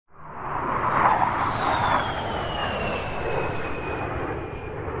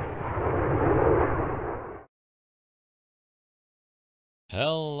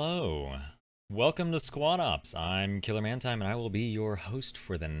Hello. Welcome to Squad Ops. I'm Killer Mantime and I will be your host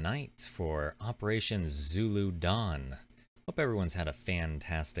for the night for Operation Zulu Dawn. Hope everyone's had a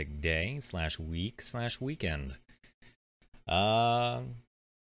fantastic day slash week slash weekend. Alright,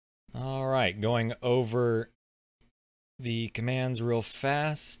 going over the commands real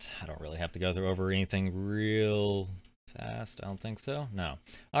fast. I don't really have to go through over anything real fast. I don't think so. No.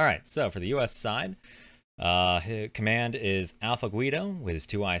 Alright, so for the US side, his command is Alpha Guido, with his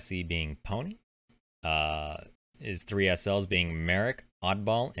 2 IC being Pony. His 3 SLs being Merrick,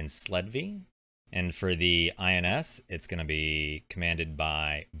 Oddball, and Sledvy. And for the INS, it's going to be commanded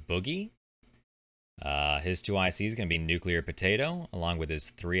by Boogie. His 2 IC is going to be Nuclear Potato, along with his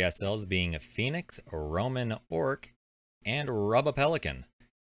 3 SLs being Phoenix, Roman Orc, and Rubba Pelican.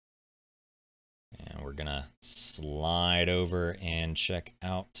 And we're gonna slide over and check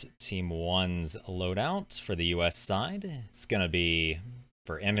out Team 1's loadout for the US side. It's gonna be,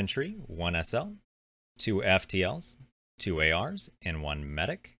 for infantry, 1 SL, 2 FTLs, 2 ARs, and 1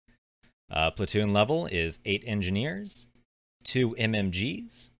 medic. Platoon level is 8 engineers, 2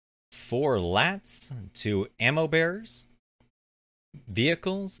 MMGs, 4 LATs, 2 ammo bearers.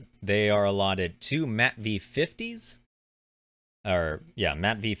 Vehicles, they are allotted 2 MAT V50s,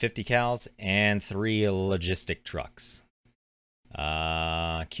 MAT V50 cals, and 3 logistic trucks.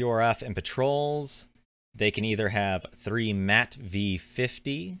 QRF and patrols, they can either have 3 MAT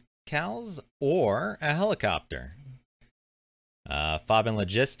V50 cals or a helicopter. FOB and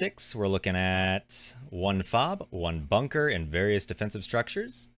logistics, we're looking at 1 FOB, 1 bunker, and various defensive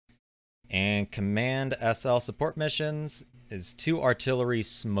structures. And command SL support missions is 2 artillery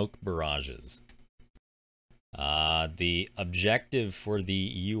smoke barrages. The objective for the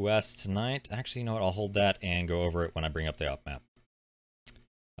US tonight, actually, you know what, I'll hold that and go over it when I bring up the op map.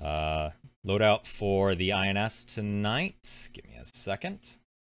 Loadout for the INS tonight, give me a second.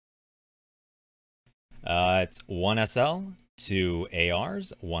 It's 1 SL, 2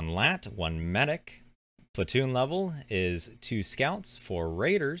 ARs, 1 LAT, 1 medic. Platoon level is 2 scouts, 4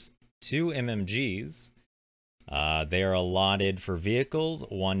 raiders, 2 MMGs. They are allotted for vehicles,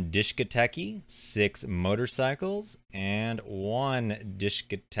 1 Dishkateki, 6 motorcycles, and 1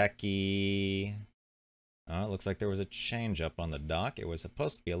 Dishkateki. It looks like there was a change up on the dock. It was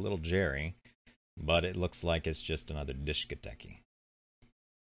supposed to be a little Jerry, but it looks like it's just another Dishkateki.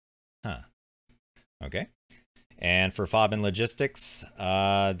 Huh. Okay. And for FOB and logistics,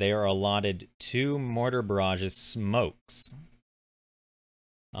 they are allotted 2 mortar barrages smokes.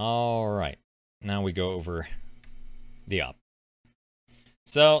 Alright. Now we go over the op.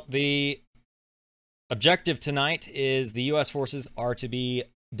 So the objective tonight is the US forces are to be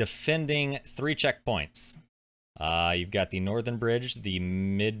defending 3 checkpoints. You've got the northern bridge, the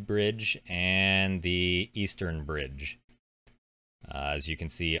mid bridge, and the eastern bridge. As you can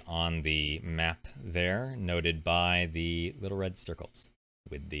see on the map there, noted by the little red circles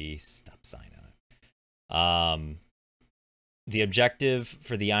with the stop sign on it. The objective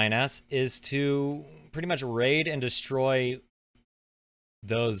for the INS is to pretty much raid and destroy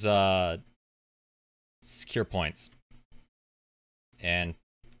those secure points. And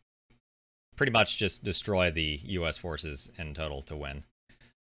pretty much just destroy the US forces in total to win.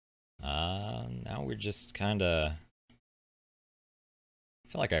 Now we're just kind of... I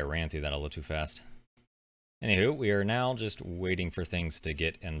feel like I ran through that a little too fast. Anywho, we are now just waiting for things to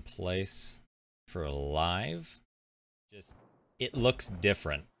get in place for live. It looks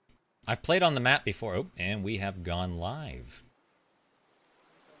different. I've played on the map before, oh, and we have gone live.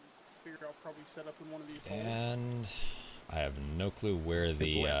 Figure I'll probably set up in one of these and I have no clue where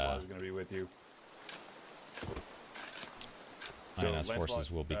the is going to be with you. INS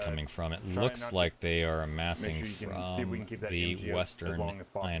forces will be coming from. It looks like they are amassing from the western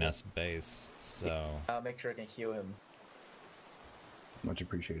INS base, so... I'll make sure I can heal him. Much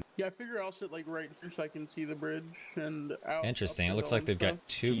appreciated. Yeah, I figure I'll sit like right here so I can see the bridge and out. Interesting. It looks like they've got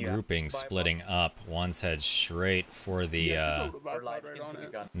 2 groupings splitting up. One's head straight for the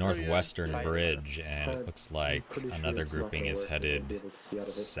northwestern bridge, and it looks like another grouping is headed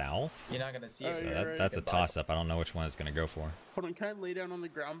south. You're not gonna see So it. that's a toss-up. I don't know which one it's going to go for. Hold on, can I lay down on the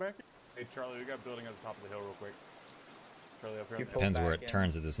ground back? Hey Charlie, we got a building at the top of the hill real quick. Charlie up here. Depends where it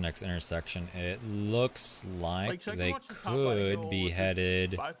turns at this next intersection. It looks like they could be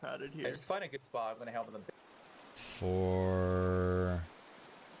headed I just find a good spot. I'm gonna help them. for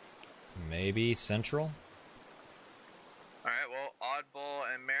maybe central. Alright, well,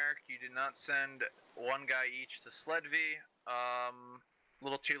 Oddball and Merrick, you did not send 1 guy each to Sledvy. A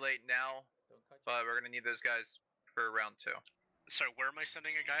little too late now, but we're gonna need those guys for round 2. Sorry, where am I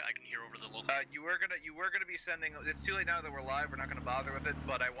sending a guy? I can hear over the local. You were gonna be sending. It's too late now that we're live. We're not gonna bother with it.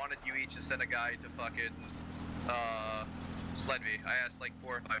 But I wanted you each to send a guy to fucking Sledvy. I asked like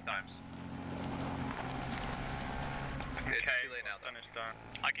 4 or 5 times. Okay, it's too late now though. Done.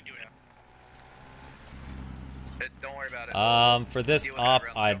 I can do it. Don't worry about it. For this Deal with op, it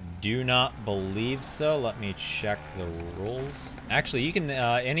around I the do not believe so. Let me check the rules. Actually, you can,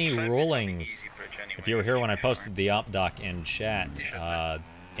 any rulings, if you were here when I posted the op doc in chat,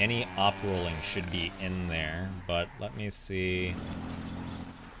 any op ruling should be in there, but let me see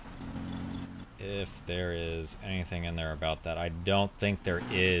if there is anything in there about that. I don't think there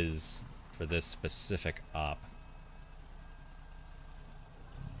is for this specific op.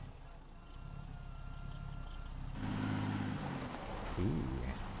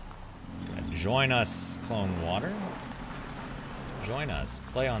 Join us, Clone Water. Join us.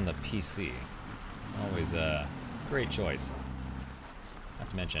 Play on the PC. It's always a great choice. Not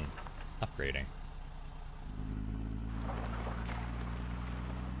to mention upgrading.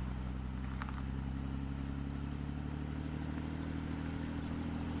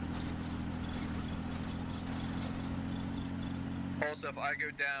 Also, if I go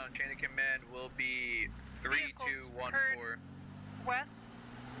down, chain of command will be 3, 2, 1, 4. West.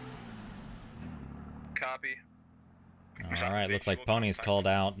 Copy. Alright, looks like Pony's called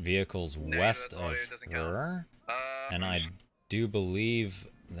out vehicles west of her. And I do believe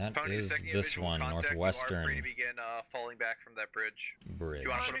that is this one, northwestern. You are free to begin falling back from that bridge. If you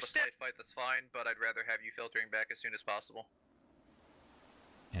want to put up a slight fight, that's fine, but I'd rather have you filtering back as soon as possible.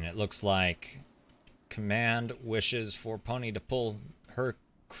 And it looks like Command wishes for Pony to pull her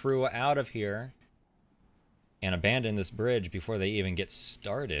crew out of here and abandon this bridge before they even get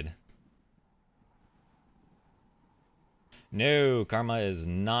started. No, Karma is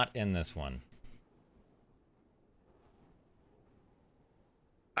not in this one.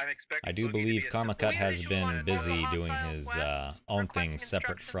 I do believe Karma Cut has been busy doing his own thing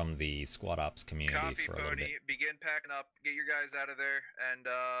separate from the Squad Ops community for a little bit. Begin packing up, get your guys out of there, and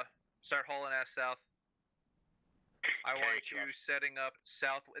start hauling ass south. I want you setting up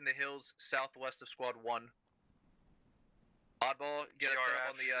south in the hills, southwest of Squad 1. Oddball, get us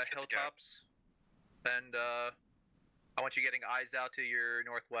up on the hilltops, and I want you getting eyes out to your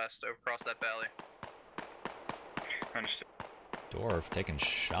northwest, across that valley. Understood. Dwarf taking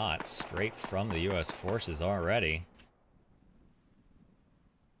shots straight from the U.S. forces already.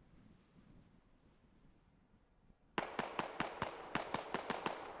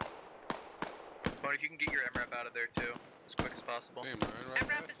 But if you can get your MRAP out of there too, as quick as possible.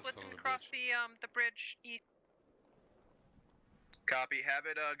 MRAP is blitzing across the bridge east. Copy. Have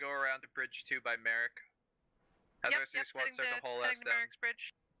it go around to Bridge 2 by Merrick. Have the rest of your squad start to haul ass down. Merrick's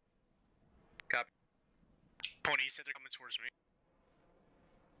bridge. Copy. Pony, you said they're coming towards me.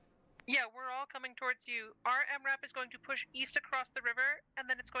 Yeah, we're all coming towards you. Our MRAP is going to push east across the river, and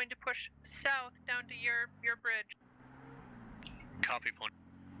then it's going to push south down to your bridge. Copy, Pony.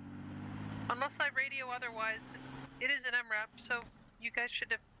 Unless I radio otherwise, it is an MRAP, so you guys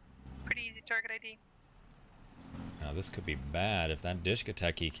should have pretty easy target ID. Now this could be bad if that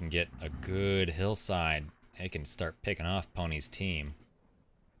Dishkateki can get a good hillside. They can start picking off Pony's team.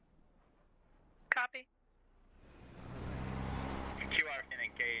 Copy. QR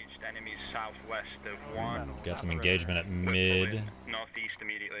engaged, enemies southwest of 1. Got some engagement at mid. Northeast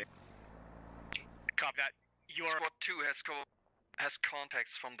immediately. Copy that. Squad 2 has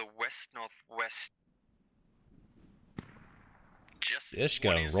contacts from the west-northwest.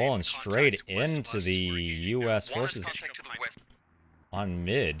 Dishka rolling straight into the U.S. forces on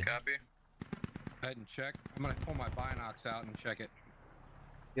mid. Copy. Go ahead and check. I'm gonna pull my binocs out and check it.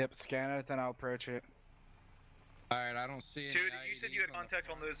 Yep, scan it, then I'll approach it. Alright, I don't see any Dude, you said you had contact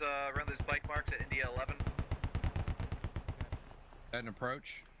on those around those bike marks at India 11. Go ahead and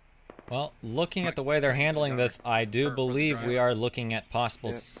approach. Well, looking at the way they're handling this, I do believe we are looking at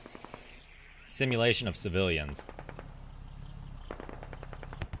possible simulation of civilians.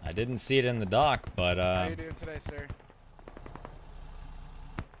 I didn't see it in the dock, but How you doing today, sir?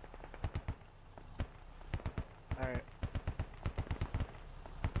 Alright.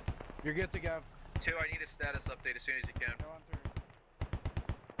 You're good to go. 2, I need a status update as soon as you can. Go on through.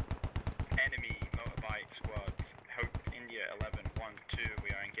 Enemy motorbike squad. Hope India 11, 1, 2. We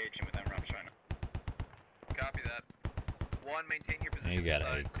are engaging with them right now. Copy that. 1, maintain your position. you got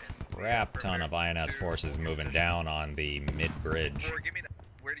a crap ton of INS forces moving down on the mid-bridge. 4, give me that.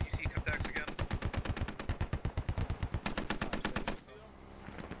 Where did you see contacts again?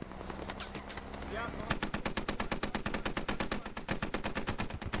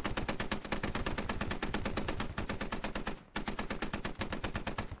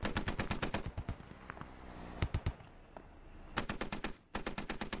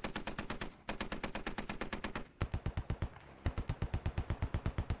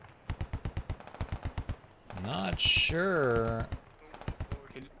 Not sure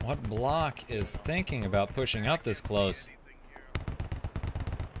what block is thinking about pushing up this close.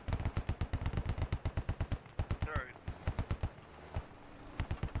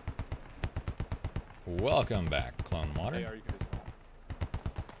 Welcome back, Clone Water. Hey, are you gonna small?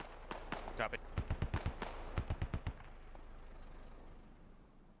 Copy.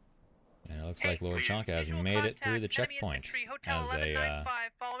 And it looks like Lord Chonka has Visual made it through the contact, enemy checkpoint infantry, Hotel as a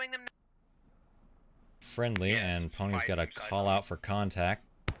 1195, following them. friendly, Yeah, and Pony's got a fighting side call on. out for contact.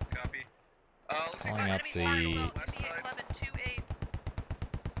 Copy. Looks like Calling out Enemy the... Hotel west side. 1128.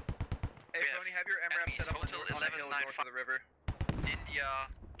 Hey, Pony, have your MRAP enemies, set up on Hotel the hill north of the river. India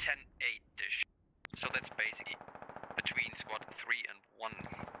 10-8-ish. So that's basically between squad 3 and 1.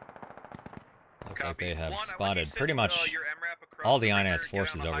 Looks like Copy. they have One, I want you spotted to pretty send, much your MRAP across all the river, INS get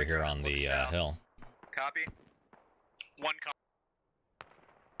forces on the over high here ground, on look the south. hill. Copy. 1 copy.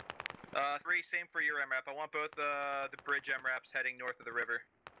 3, same for your MRAP. I want both the bridge MRAPs heading north of the river.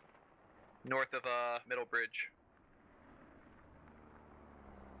 North of Middle Bridge.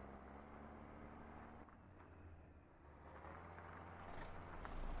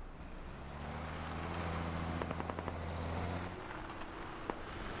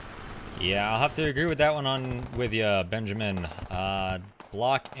 Yeah, I'll have to agree with that one with you, Benjamin.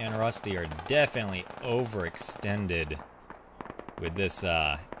 Block and Rusty are definitely overextended with this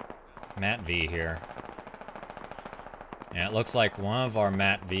Mat V here. And it looks like one of our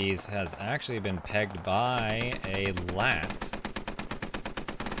Mat Vs has actually been pegged by a lat.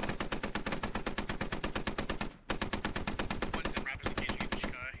 Once in rapid engagement with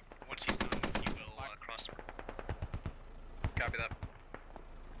Shikai, once he's done, he will cross the Copy that.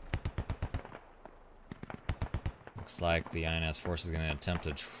 Looks like the INS force is going to attempt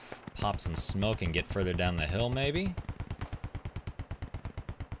to pop some smoke and get further down the hill, maybe?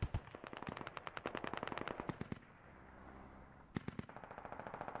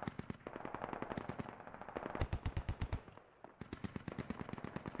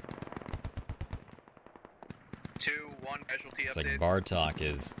 Casualty Looks update. like Bartok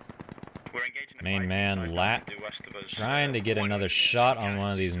is We're engaging the main fight man side lat, due west of us. trying to get One another unit shot is on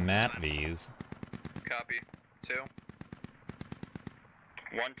one of these casualties Mat at this time. Vs. Copy. 2.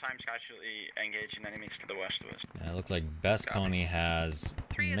 1 times casualty engaging enemies to the west of us. It looks like Best Copy. Pony has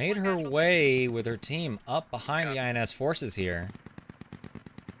 3 is made 1 her casualty. way with her team up behind the Copy. INS forces here.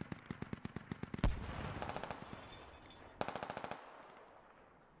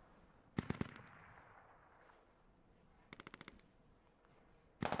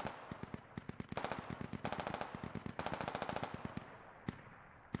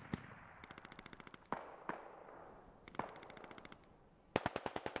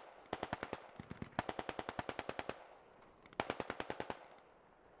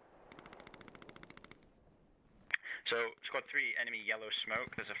 So, squad 3, enemy yellow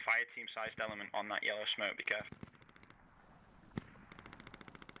smoke. There's a fire team sized element on that yellow smoke, be careful.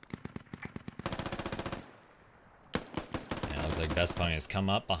 And it looks like Best Pony has come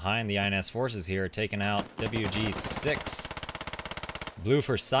up behind the INS forces here, taking out WG6. Blue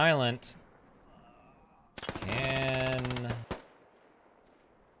for silent. Can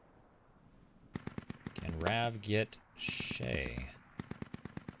Rav get Shay?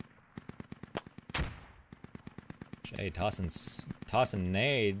 Shay tossing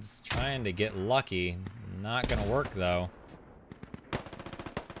nades, trying to get lucky. Not gonna work though.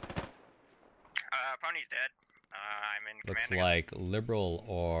 Pony's dead. I'm in Looks command like Liberal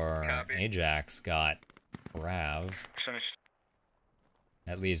or Copy. Ajax got Rav. again.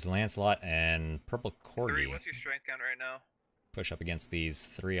 That leaves Lancelot and Purple 3, Corgi. what's your strength count right now? Push up against these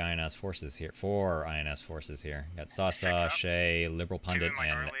 3 INS forces here. 4 INS forces here. Got Sasa, up. Shay, Liberal Pundit,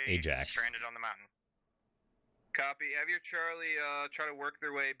 and Ajax. Stranded on the mountain. Copy. Have your Charlie try to work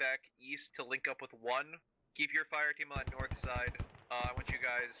their way back east to link up with 1. Keep your fire team on that north side. I want you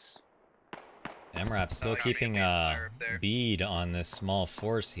guys... MRAP still Copy. keeping Fire a up there. bead on this small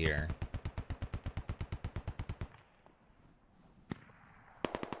force here.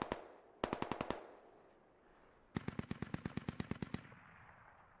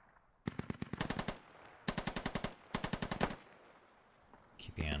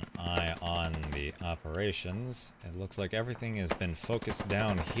 Keeping an eye on the operations. It looks like everything has been focused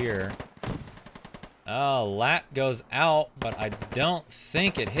down here. Lat goes out, but I don't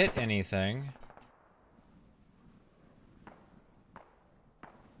think it hit anything.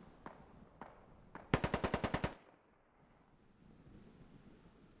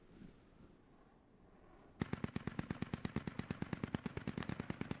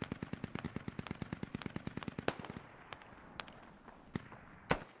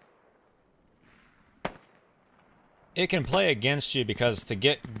 it can play against you because to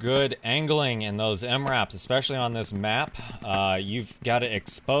get good angling in those MRAPs, especially on this map, you've got to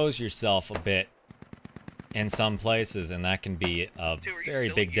expose yourself a bit in some places, and that can be a very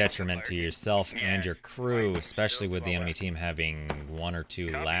big detriment to yourself and your crew, especially with the enemy team having 1 or 2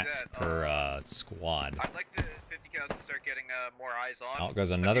 lats per squad. I'd like the 50 cows to start getting more eyes on. Out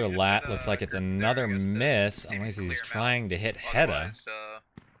goes another lat. Looks like it's another miss, unless he's trying to hit Hedda.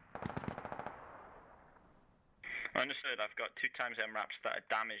 Understood. I've got 2 times MRAPs that are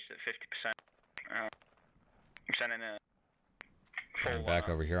damaged at 50%. I'm sending a Going back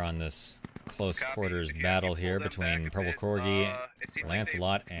over here on this close quarters battle here between Purple Corgi,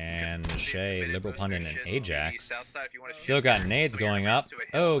 Lancelot, and Shay, Liberal Pundit, and Ajax. Still got nades going up.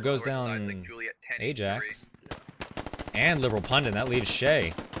 Oh, goes down Ajax. And Liberal Pundit, that leaves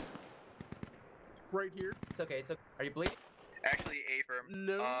Shay. Right here. It's okay. It's okay. Are you bleeding? Actually, A-firm.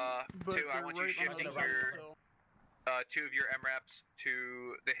 No, but 2, I want you shifting your 2 of your MRAPs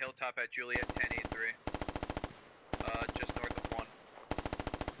to the hilltop at Juliet 1083. Just north of 1.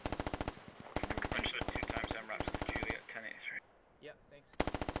 Understood. 2 times MRAPs at Juliet 1083. Yep, thanks.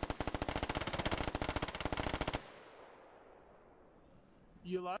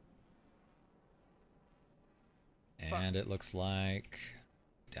 You alive? And it looks like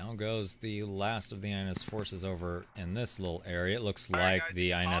down goes the last of the INS forces over in this little area. It looks like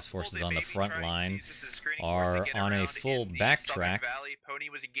the INS forces on the front line are on a full backtrack. Pony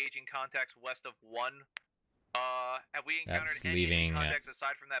was engaging contacts west of 1. Have we encountered That's any leaving contacts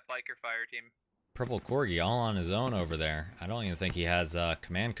aside from that biker fire team? Purple Corgi all on his own over there. I don't even think he has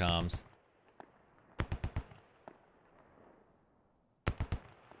command comms.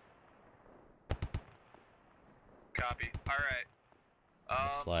 Copy. Alright.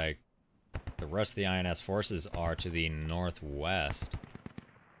 Looks like the rest of the INS forces are to the northwest.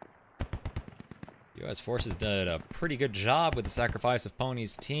 US forces did a pretty good job with the sacrifice of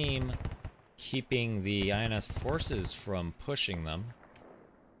Pony's team, keeping the INS forces from pushing them.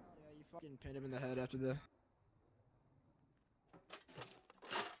 Yeah, you fucking pinned him in the head after the...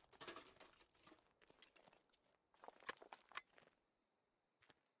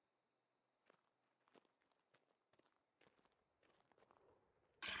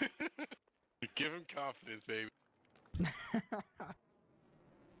 Give him confidence, baby. Should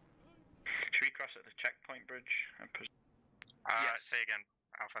we cross at the checkpoint bridge? Yes. Say again,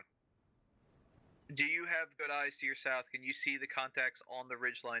 Alpha. Do you have good eyes to your south? Can you see the contacts on the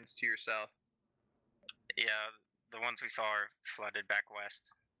ridge lines to your south? Yeah, the ones we saw are flooded back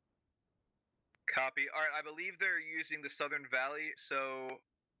west. Copy. Alright, I believe they're using the southern valley, so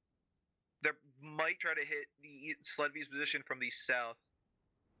they might try to hit the Sledby's position from the south.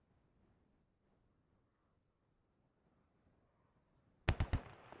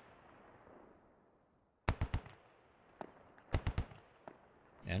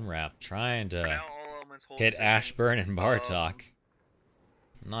 NRAP trying to now, all elements hold hit position. Ashburn and Bartok.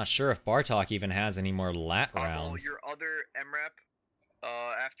 I'm not sure if Bartok even has any more lat rounds. Your other MRAP,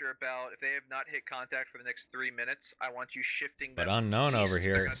 after about, if they have not hit contact for the next 3 minutes, I want you shifting But them Unknown east. over They're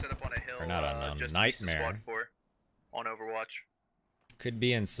here, gonna set up on a hill, or not Unknown, just east of Nightmare, Squad 4 on Overwatch. could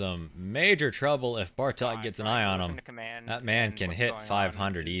be in some major trouble if Bartok gets an eye on him. That man can hit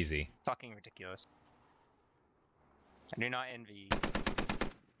 500 easy. Fucking ridiculous. I do not envy.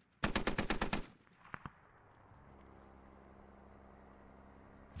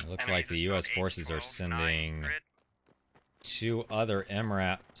 It looks like the US forces are sending 2 other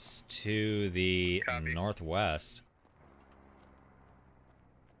MRAPs to the northwest.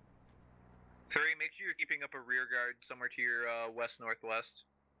 3, make sure you're keeping up a rear guard somewhere to your west-northwest.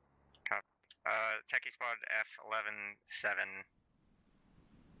 Techie Squad F11-7.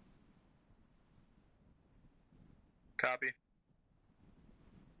 Copy.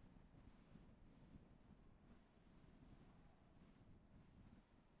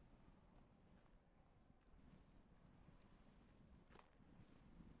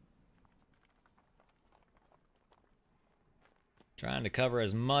 Trying to cover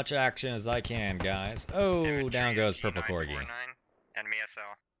as much action as I can, guys. Oh, down goes Purple Corgi. Enemy SL.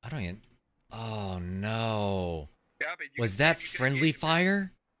 I don't even... Oh, no. Copy. Was that friendly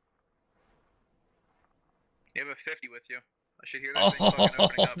fire? You have a 50 with you. I should hear that thing fucking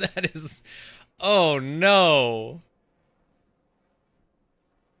opening up. That is... Oh, no.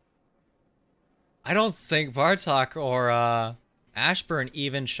 I don't think Bartok or Ashburn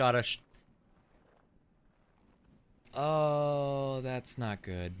even shot a... Oh, that's not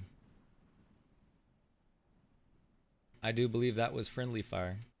good. I do believe that was friendly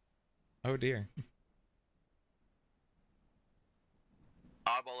fire. Oh dear.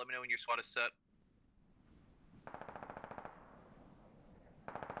 Oddball, let me know when your SWAT is set.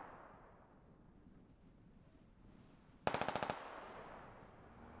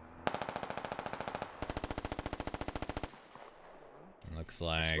 Looks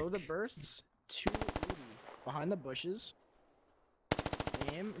like... Slow the bursts. 280 behind the bushes.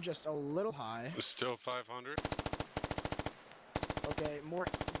 Aim just a little high. It's still 500. Okay,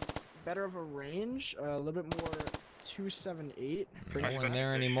 better of a range. A little bit more 278. No one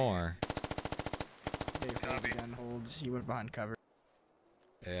there anymore. Okay, holds again. Holds. He went behind cover.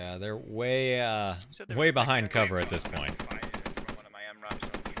 Yeah, they're way way behind cover at this point.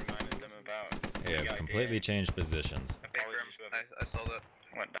 They have completely changed positions. I saw that.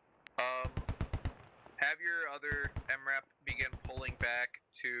 Have your other MRAP begin pulling back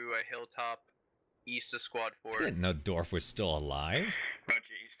to a hilltop east of Squad 4. I didn't know Dorf was still alive. Roger,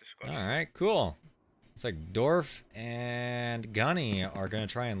 east of squad. Alright, cool. Looks like Dorf and Gunny are going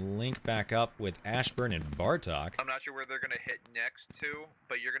to try and link back up with Ashburn and Bartok. I'm not sure where they're going to hit next to,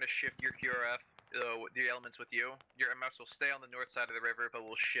 but you're going to shift your QRF, the elements with you. Your MRAPs will stay on the north side of the river, but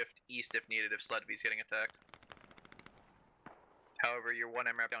will shift east if needed if Sledvy's getting attacked. However, your one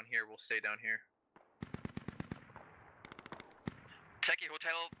MRAP down here will stay down here. Techie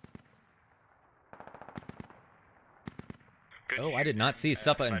Hotel. Oh, I did not see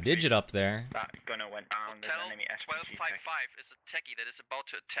Suppa and Digit up there. That gunner went down. Hotel There's an enemy SPG 1255 is a techie that is about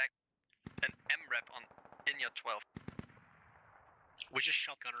to attack an MRAP on Inya 12. We just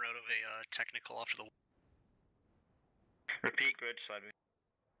shotgun out of a technical after the. Repeat grid side.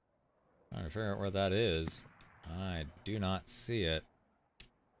 Trying to figure out where that is. I do not see it.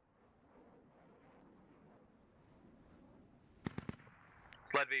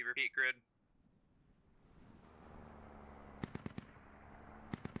 Sledvy, repeat grid.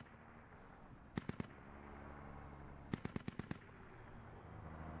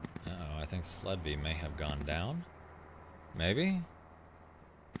 Uh-oh, I think Sledvy may have gone down. Maybe?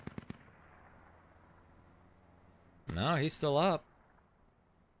 No, he's still up.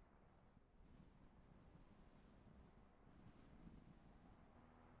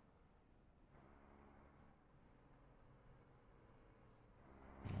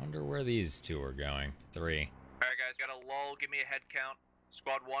 I wonder where these two are going. 3. Alright guys, got a lull, give me a head count.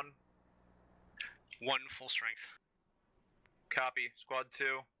 Squad 1. 1 full strength. Copy. Squad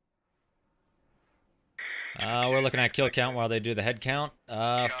 2. We're looking at kill count while they do the head count.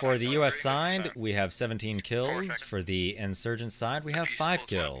 For the US side, we have 17 kills. For the insurgent side, we have 5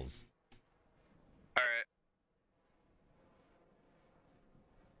 kills. Alright.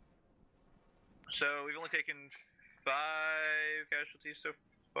 So, we've only taken 5 casualties so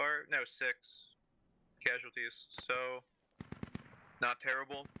far. No, 6 casualties. So, not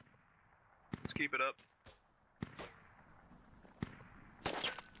terrible. Let's keep it up.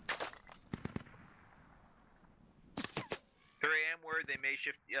 3 AM word, they may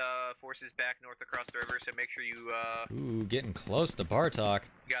shift forces back north across the river, so make sure you Ooh, getting close to Bartok.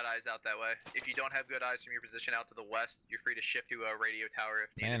 got eyes out that way. If you don't have good eyes from your position out to the west, you're free to shift to a radio tower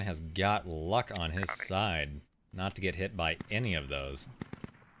if needed. Man has got luck on his side not to get hit by any of those.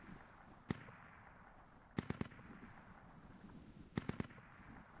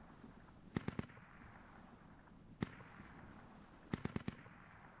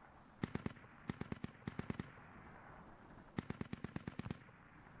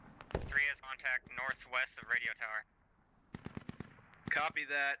 Contact northwest of radio tower. Copy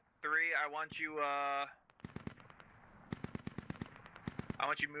that. 3, I want you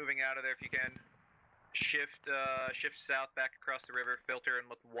moving out of there if you can. Shift south back across the river, filter in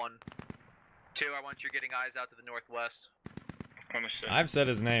with 1. 2, I want you getting eyes out to the northwest. I've said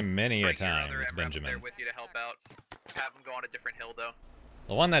his name many a Bring your other times, MRAP Benjamin. there with you to help out. Have them go on a different hill though.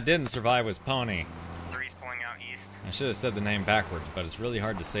 The one that didn't survive was Pony. 3's pulling out east. I should have said the name backwards, but it's really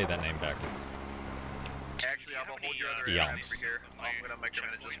hard to say that name backwards. Actually, I'm gonna hold your other Beyond. MRAP over here. I'm gonna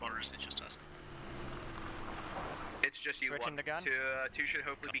micromanage this one. It's just us. It's just you. Switching to gun? 2 should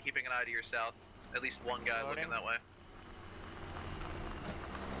hopefully be keeping an eye to your south. At least one guy looking that way.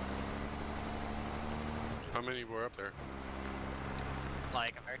 How many were up there?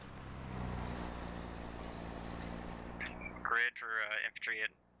 Like a grid for infantry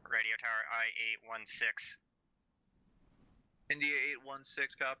at radio tower I-816. India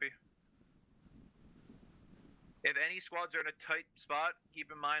 816, copy. If any squads are in a tight spot,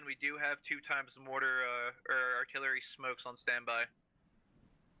 keep in mind we do have 2 times mortar or artillery smokes on standby.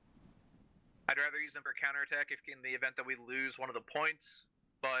 I'd rather use them for counterattack if in the event that we lose one of the points,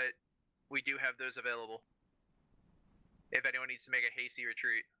 but we do have those available. If anyone needs to make a hasty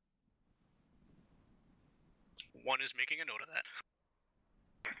retreat. 1 is making a note of that.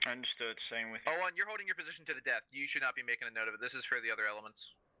 Understood, same with you. 1, you're holding your position to the death. You should not be making a note of it. This is for the other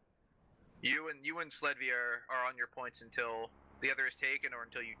elements. You and Sledvy are on your points until the other is taken or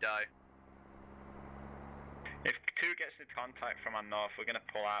until you die. If 2 gets the contact from our north, we're gonna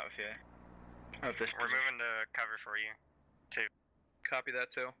pull out of here. Of this We're position. moving to cover for you. 2. Copy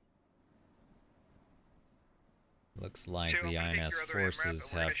that too. Looks like Two, I'm the gonna take INS your other MRAP, forces and we're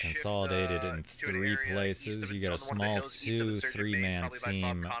have gonna shift, consolidated in to an 3 area east places. of You it, got a on one of the small hills east of Insurgent Main, 2-3-man probably by Bob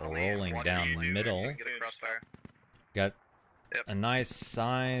team Connolly, and rolling watch down you the do middle. and get a crossfire. Got Yep. a nice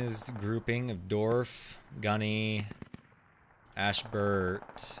sized grouping of Dorf, Gunny,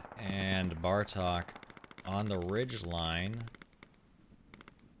 Ashbert, and Bartok on the ridge line.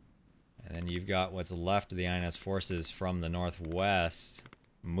 And then you've got what's left of the INS forces from the northwest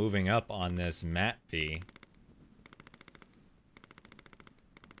moving up on this Matby.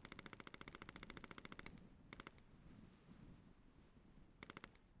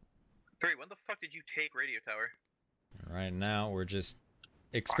 Three, when the fuck did you take radio tower? Right now, we're just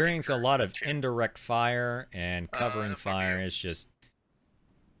experiencing a lot of indirect fire and covering fire. It's just...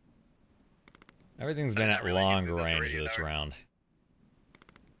 everything's been at long range this round.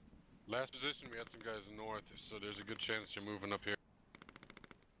 Last position, we had some guys north, so there's a good chance you're moving up here.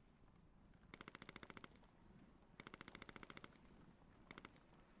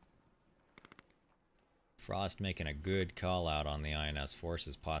 Frost making a good call out on the INS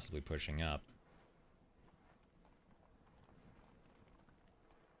forces possibly pushing up.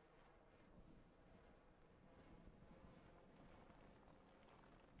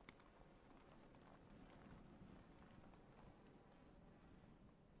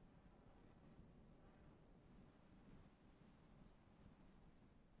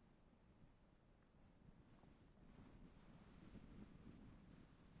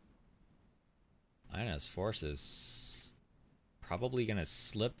 INS forces probably gonna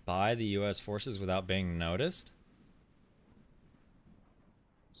slip by the US forces without being noticed.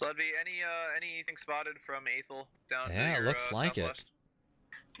 So that'd be anything spotted from Aethel down to Yeah, it your, looks like it. southwest?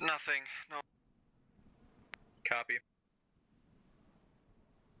 Nothing. No. Copy.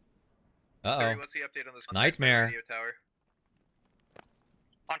 Uh-oh. Terry, what's the update on this Nightmare. radio tower?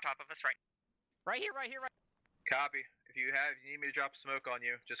 On top of us, right. Right here, right here, right. Copy. If you need me to drop smoke on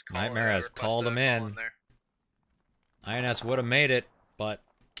you, just call. Nightmare has called him in. There. INS would have made it, but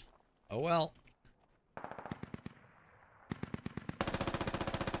oh well.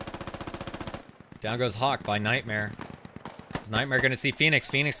 Down goes Hawk by Nightmare. Is Nightmare gonna see Phoenix?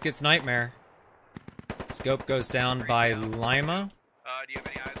 Phoenix gets Nightmare. Scope goes down by Lima. Do you have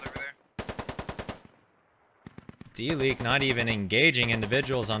any eyes over there? D-Leak not even engaging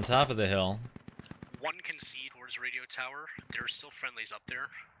individuals on top of the hill. One can see towards radio tower. There are still friendlies up there,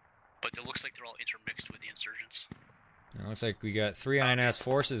 but it looks like they're all intermixed with the insurgents. It looks like we got 3 INS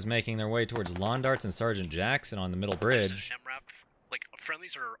forces making their way towards Londarts and Sergeant Jackson on the middle bridge. There's an MRAP. Like,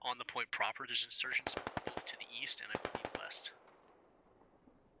 friendlies are on the point proper. There's insurgents both to the east and I believe west.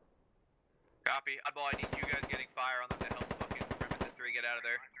 Copy. Oddball, I need you guys getting fire on them to help fucking Remington 3 get out of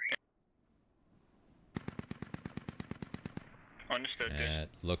there. Understood. It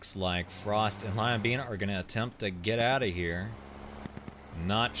looks like Frost and Lion Bean are going to attempt to get out of here.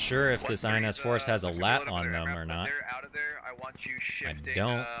 Not sure if this INS force has a lat on them or not. They're out of there. I want you shifting. I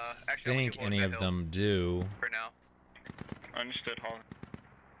don't think any of them do. For now. Understood, Holland.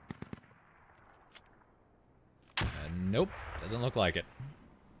 Nope, doesn't look like it.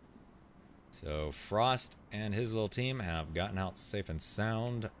 So Frost and his little team have gotten out safe and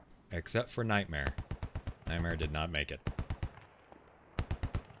sound, except for Nightmare. Nightmare did not make it.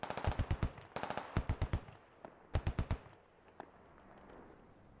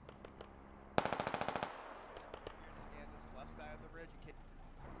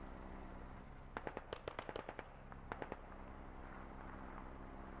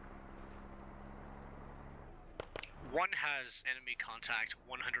 One has enemy contact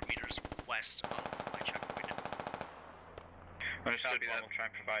 100 meters west of my checkpoint. Understood. One will try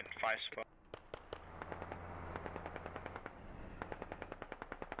and provide fire support.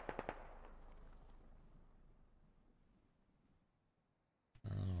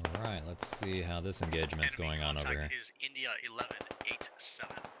 Alright, let's see how this engagement's going on over here. Is India 1187.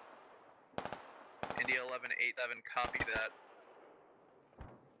 India 1187, copy that.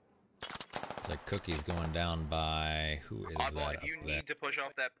 Looks like Cookie's going down by... who is Oddball, that if you up need there? to push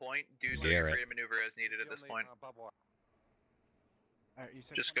off that point, do so Garrett. free to maneuver as needed at this point. Alright, you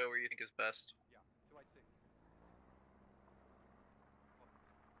said Just go where you think is best.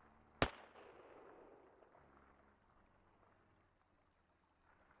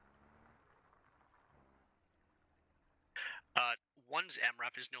 One's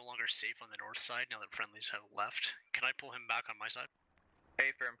MRAP is no longer safe on the north side now that friendlies have left. Can I pull him back on my side?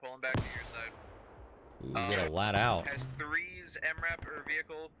 Hey, Firm, pull him back to your side. Ooh, we got a lat out. Has 3's MRAP or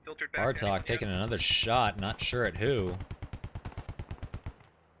vehicle filtered back? Bartok taking another shot, not sure at who.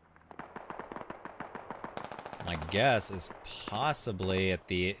 My guess is possibly at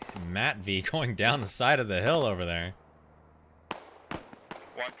the Matt V going down the side of the hill over there.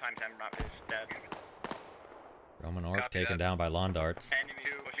 1 times MRAP is dead. Roman Orc taken down by lawn darts. Enemy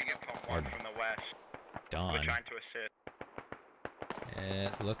pushing up on 1 from the west. Done. We're trying to assist.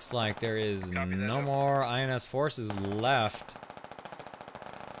 It looks like there is no more INS forces left.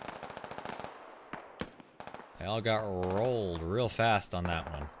 They all got rolled real fast on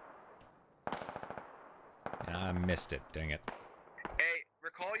that one. And I missed it, dang it. Hey,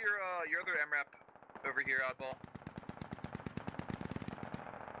 recall your other MRAP over here, Oddball.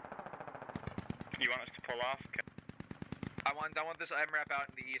 You want us to pull off? Okay. I want this MRAP out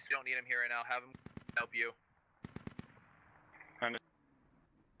in the east. You don't need him here right now. Have him help you.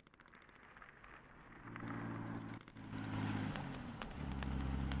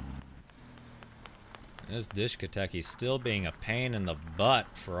 This Dishkateki's still being a pain in the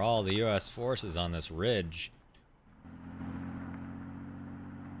butt for all the US forces on this ridge.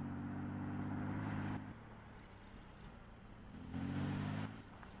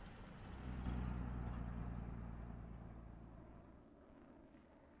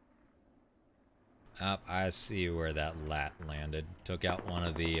 Up, I see where that lat landed. Took out one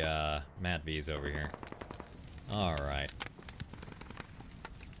of the Mat V's over here. Alright.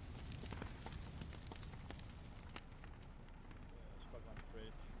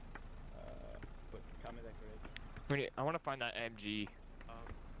 I want to find that MG.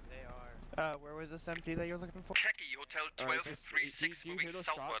 They are. Where was this MG that you're looking for? Checky, Hotel 1236 moving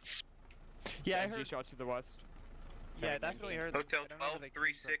southwards. Yeah, I MG heard. shots to the west. Yeah, I definitely heard. Hotel I don't know where they came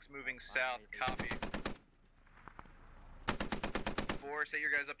 1236 moving south. Copy. 4, set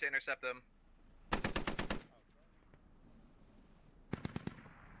your guys up to intercept them.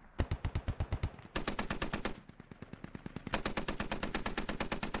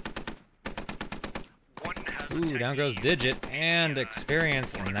 Ooh, down goes Digit and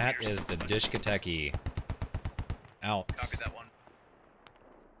Experience, and that is the Dishkateki. Out. Copy that one.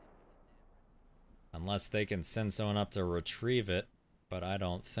 Unless they can send someone up to retrieve it, but I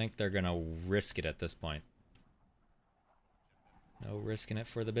don't think they're gonna risk it at this point. No risking it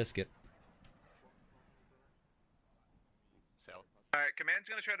for the biscuit. Alright, command's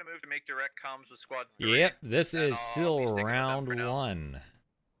gonna try to move to make direct comms with squad 3. Yep, this and is I'll still be sticking with them round for now. 1.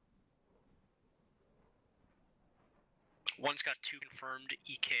 One's got 2 confirmed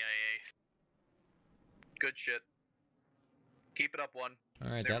EKIA. Good shit. Keep it up, 1.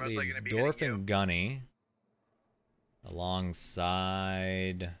 Alright, They're that most likely leaves gonna be Dorf hitting and Gunny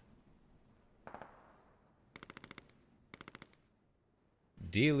alongside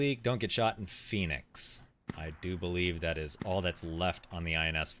D-Leak. Don't get shot in Phoenix. I do believe that is all that's left on the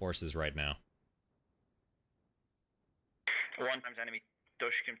INS forces right now. 1 times enemy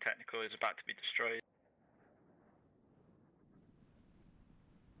Dushkim technical is about to be destroyed.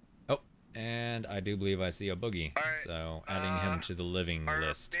 And I do believe I see a Boogie, Alright, so adding him to the living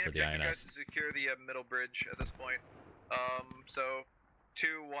list for the INS. To secure the middle bridge at this point. So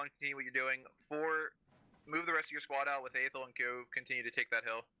 2, 1, continue what you're doing. 4, move the rest of your squad out with Aethel and Q. Continue to take that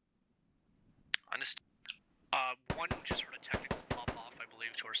hill. Understood. One just heard a technical pop off, I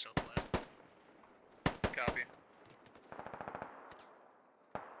believe, to our southwest. Copy.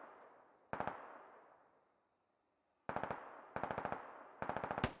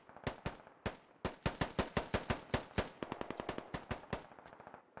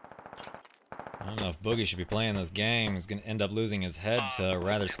 I don't know if Boogie should be playing this game. He's going to end up losing his head to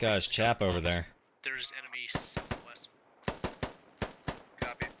Rather Scottish Chap over there. There's enemy southwest.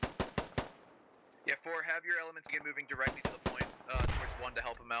 Copy. Yeah, 4, have your elements get moving directly to the point towards 1 to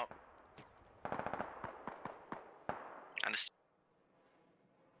help him out. Understood.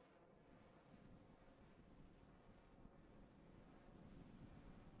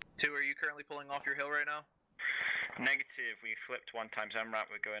 2, are you currently pulling off your hill right now? Negative, we flipped 1 times MRAP,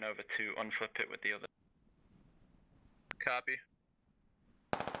 we're going over to unflip it with the other. Copy.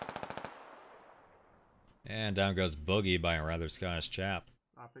 And down goes Boogie by a Rather Scottish Chap.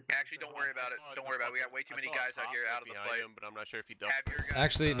 Actually, don't worry about it. Don't worry about it. We got way too many guys out here out of the fight. But I'm not sure if he does. Have your guys,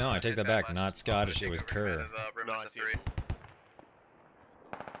 Actually, no, I take that back. west. Not Scottish, it was Take over command Kerr. of, No, I Remnants see of 3. him.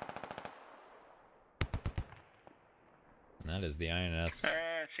 And that is the INS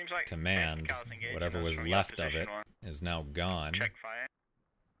Seems like command. Technical's engaging Whatever us was from your left of position it one. is now gone. Check fire.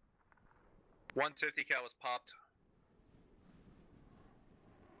 150 cal was popped.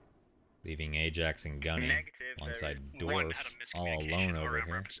 Leaving Ajax and Gunny Negative, alongside One Dorf had a all miscommunication. alone over Our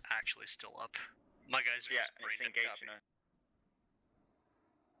here. MRAP is actually still up. My guys are Yeah, just brain it's engaging us.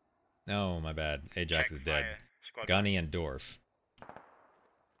 No, my bad. Ajax Check is dead. fire, squad Gunny and Dorf.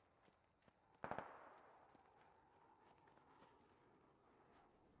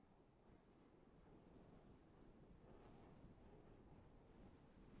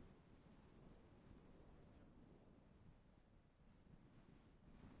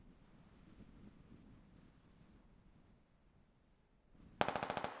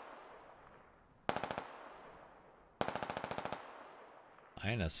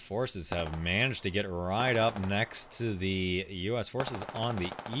 INS forces have managed to get right up next to the US forces on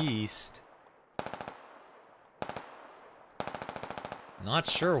the east. Not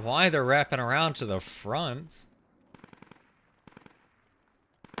sure why they're wrapping around to the front.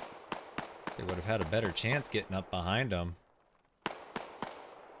 They would have had a better chance getting up behind them.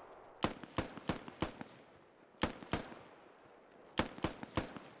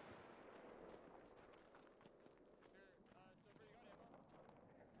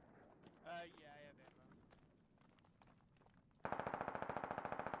 Yeah, I have ammo.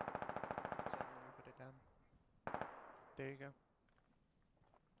 Let me put it down. There you go.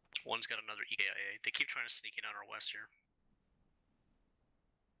 One's got another EKIA. They keep trying to sneak in on our west here.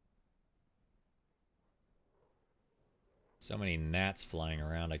 So many gnats flying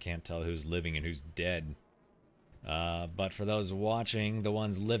around, I can't tell who's living and who's dead. But for those watching, the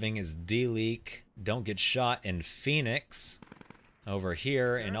ones living is D-Leak, Don't Get Shot, in Phoenix. Over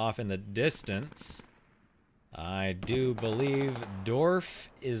here and off in the distance. I do believe Dorf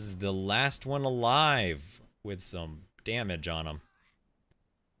is the last one alive with some damage on him.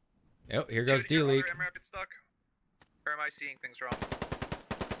 Oh, here goes D-Leak. Or am I seeing things wrong?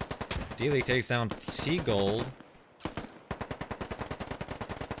 D-Leak takes down T-Gold.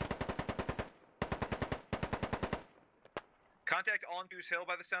 Contact on Goose Hill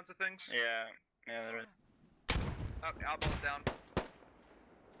by the sounds of things. Yeah, there is. Oh, outbound down.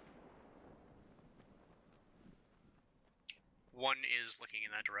 One is looking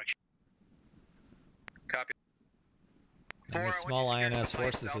in that direction. Copy. And the small INS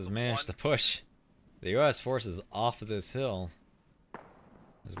forces has managed to push the US forces off of this hill.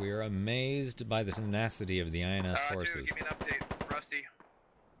 As we are amazed by the tenacity of the INS forces. Dude, give me an update, Rusty.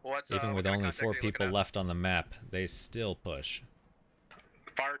 Even with only 4 people left on the map, they still push.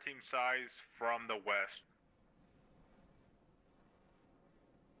 Fire team size from the west.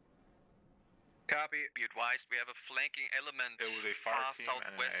 Copy. Be advised, we have a flanking element It was a fire far team and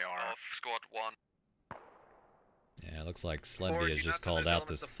an southwest AR. of Squad 1. Yeah, it looks like Sledby has just called out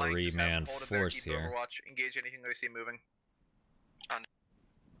this 3-man force here. Overwatch. Engage anything that we see moving.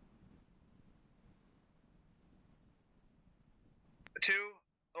 Two,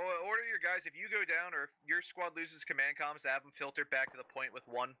 order your guys, if you go down or if your squad loses command comms, have them filter back to the point with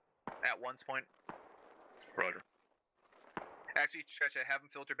one, at one's point. Roger. Actually, stretch it, have them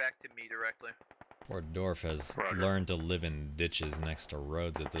filter back to me directly. Poor Dorf has learned to live in ditches next to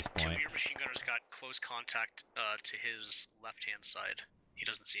roads at this Two point. of your machine gunners got close contact to his left-hand side. He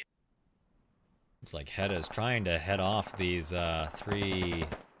doesn't see it. It's like Hedda is trying to head off these 3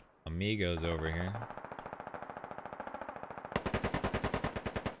 amigos over here.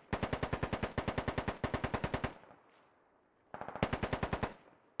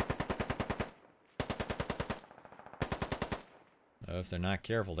 If they're not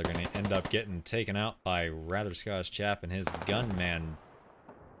careful, they're going to end up getting taken out by Rather Scottish Chap and his gunman.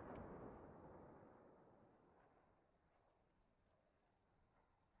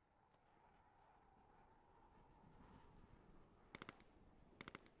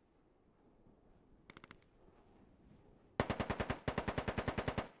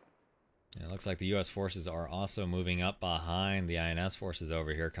 It looks like the US forces are also moving up behind the INS forces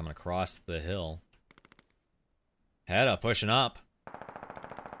over here, coming across the hill. Hedda pushing up.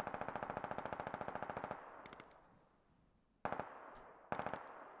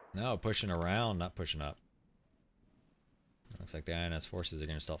 No, pushing around, not pushing up. Looks like the INS forces are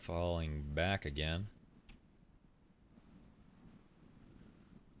going to start falling back again.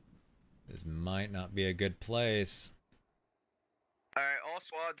 This might not be a good place. Alright, all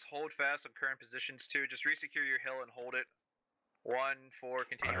squads hold fast on current positions too. Just resecure your hill and hold it. 1, 4,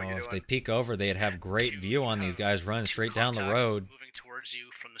 continue what Oh, you're if doing. they peek over, they'd have great view on these guys running straight down the road. Moving towards you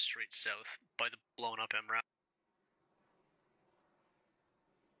from the straight south by the blown up MRAP.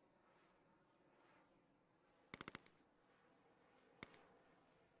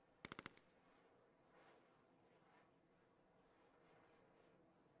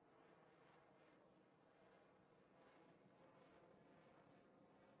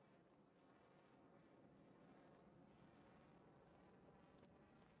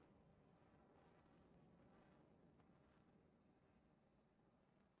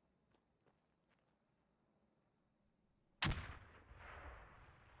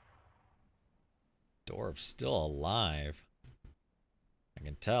 Dwarf's still alive. I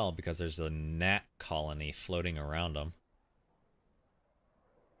can tell because there's a gnat colony floating around him.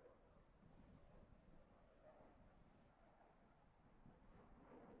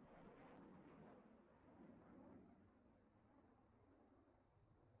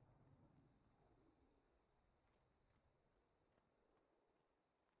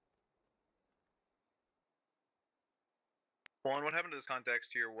 Juan, what happened to those contacts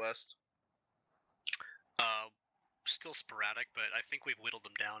to your west? Still sporadic, but I think we've whittled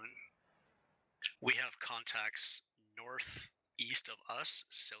them down. We have contacts northeast of us,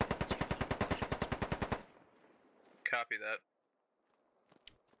 so copy that.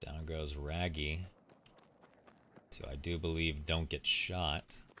 Down goes Raggy. So I do believe don't get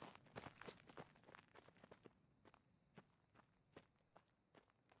shot.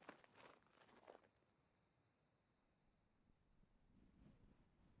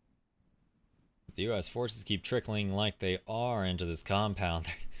 The US forces keep trickling like they are into this compound.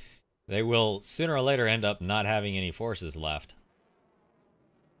 They will sooner or later end up not having any forces left.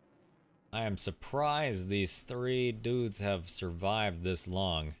 I am surprised these 3 dudes have survived this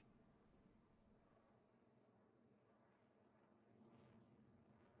long.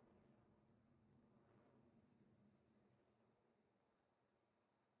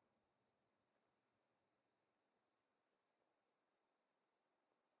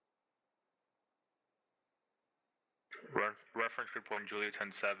 Reference group on Julia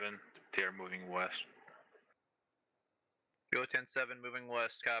 10-7. They are moving west. Julia 10-7 moving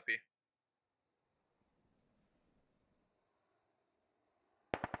west, copy.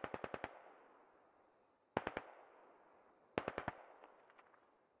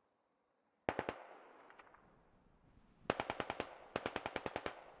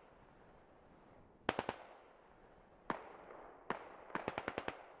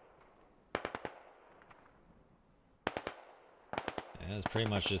 It's pretty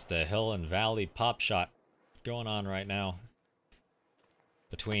much just a hill and valley pop shot going on right now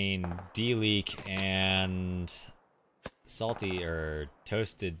between D-Leak and Salty or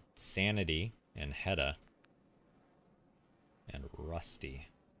Toasted Sanity and Hedda and Rusty.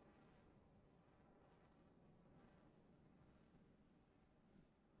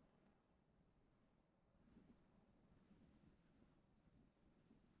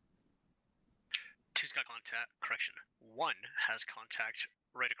 Two's got contact. Correction. One has contact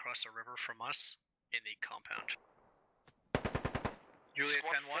right across the river from us in the compound. Julia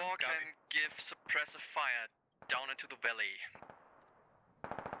Squad 10-1, 4 can give suppressive fire down into the valley.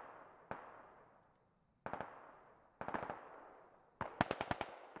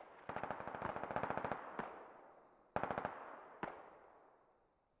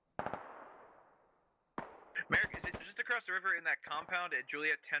 Merrick, is it just across the river in that compound at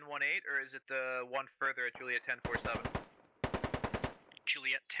Juliet 10-1-8, or is it the one further at Juliet 10-4-7?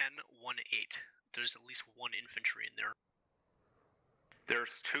 Juliet 10-1-8. There's at least 1 infantry in there.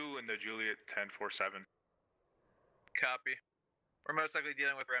 There's 2 in the Juliet 10-4-7. Copy. We're most likely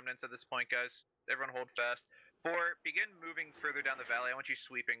dealing with remnants at this point, guys. Everyone hold fast. 4, begin moving further down the valley. I want you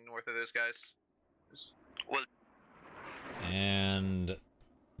sweeping north of those guys. Well, and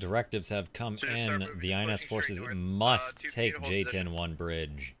directives have come in. The INS forces must take J-10-1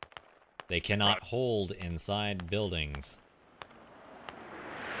 bridge. They cannot hold inside buildings.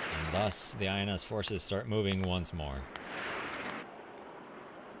 And thus, the INS forces start moving once more.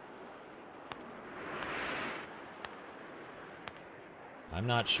 I'm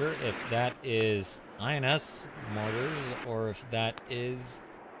not sure if that is INS mortars or if that is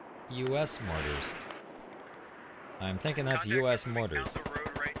US mortars. I'm thinking that's US mortars. Down the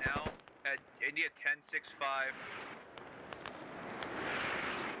road right now at India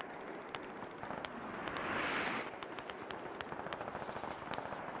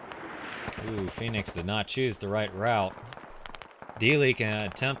 10-6-5. Ooh, Phoenix did not choose the right route. D-Leak can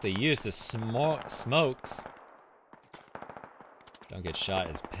attempt to use the smokes. Don't get shot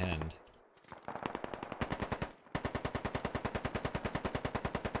as pinned.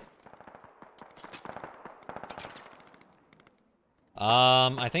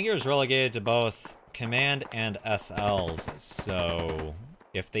 I think it was relegated to both command and SLs, so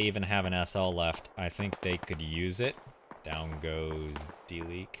if they even have an SL left, I think they could use it. Down goes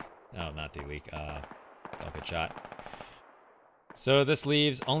D-Leak. No, not D-Leak. Don't get shot. So this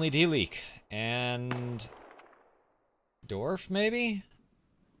leaves only D-Leak and Dorf, maybe?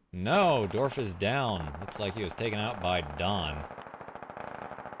 No, Dorf is down. Looks like he was taken out by Don.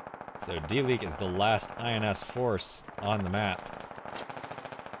 So D-Leak is the last INS force on the map.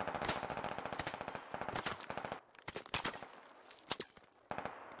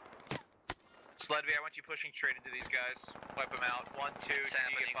 Sledby, I want you pushing straight into these guys. Wipe them out. 1, 2, It's can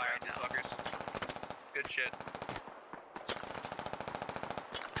you get happening fire right on these now. fuckers? Good shit.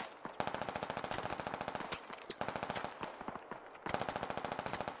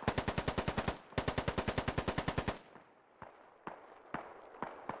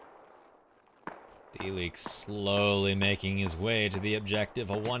 D-Leak slowly making his way to the objective,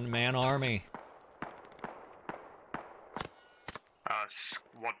 a one-man army.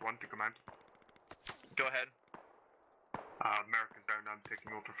 Squad 1 to command. Go ahead. America's down, I'm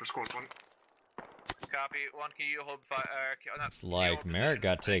taking over for Squad 1. Copy. 1, can you hold fire? It's like Merrick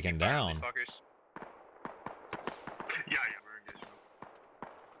got taken down. Yeah, we're engaged.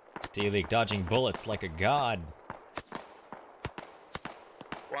 D-Leak dodging bullets like a god.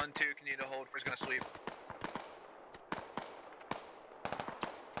 1, 2, can you hold? First gonna sweep.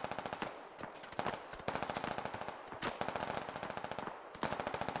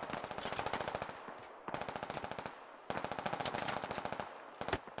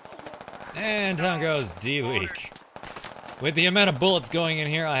 And down goes D-Leak. With the amount of bullets going in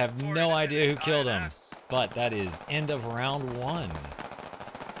here, I have no idea who killed him. But that is end of round 1.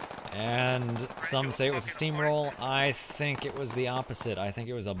 And some say it was a steamroll. I think it was the opposite. I think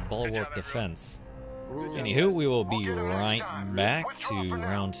it was a bulwark defense. Anywho, we will be right back to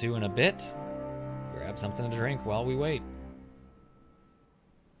round 2 in a bit. Grab something to drink while we wait.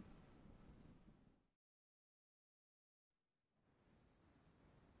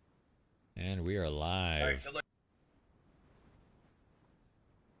 And we are live.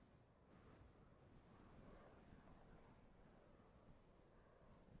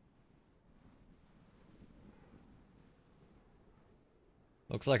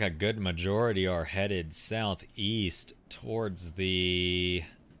 Looks like a good majority are headed southeast towards the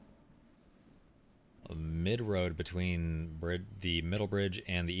mid-road between the middle bridge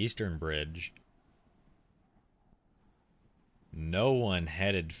and the eastern bridge. No one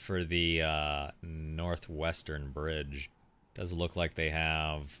headed for the northwestern bridge. Does look like they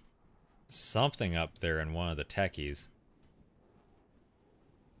have something up there in one of the techies.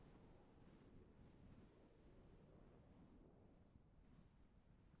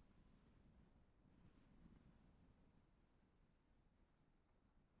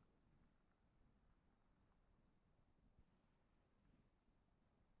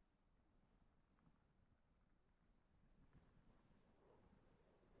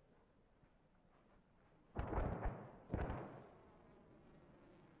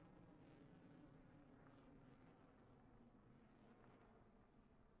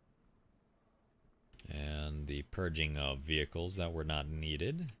 And the purging of vehicles that were not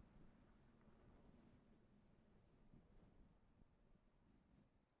needed.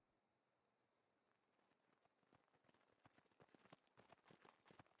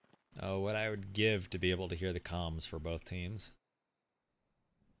 Oh, what I would give to be able to hear the comms for both teams.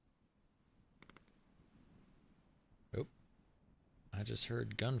 Oh, I just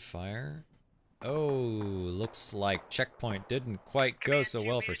heard gunfire. Oh, looks like checkpoint didn't quite go so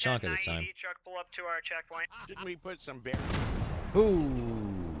well for Chonka this time. Truck pull up to our checkpoint. Didn't we put some bear? Ooh.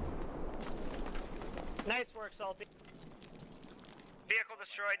 Nice work, Salty. Vehicle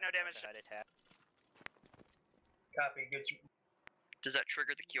destroyed, no damage. Copy. Good. Does that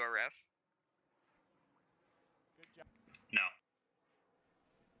trigger the QRF? No.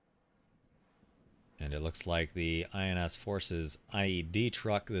 And it looks like the INS Forces IED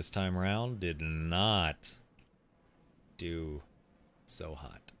truck this time around did not do so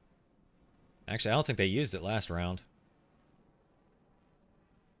hot. Actually, I don't think they used it last round.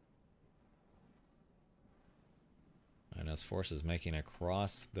 INS Forces making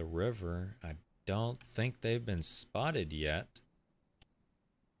across the river. I don't think they've been spotted yet.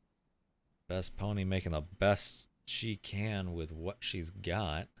 Best Pony making the best she can with what she's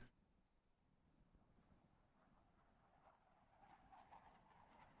got.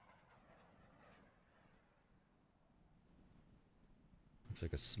 Looks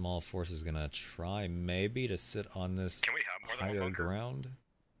like a small force is gonna try maybe to sit on this Can we have more than one higher bunker? ground.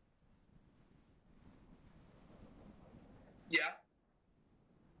 Yeah.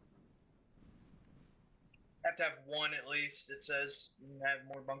 Have to have one at least. It says you can have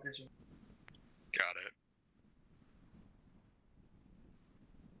more bunkers. Got it.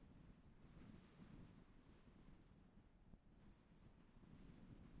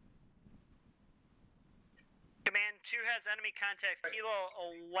 Command 2 has enemy contacts. Kilo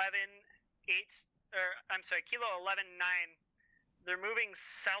 11-8, or I'm sorry, Kilo 11-9. They're moving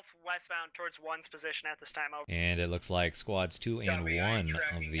southwestbound towards 1's position at this time. Over. And it looks like squads 2 and 1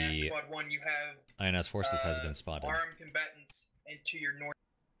 of the Squad 1, you have INS Forces has been spotted. armed combatants into your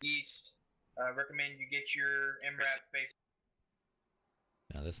northeast. Recommend you get your MRAP face.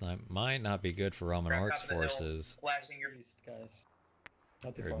 Now this might not be good for Roman Orcs forces. Blasting your East, guys.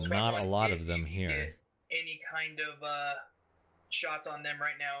 There's not a lot of them here. Any kind of shots on them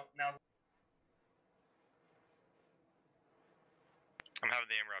right now. I'm having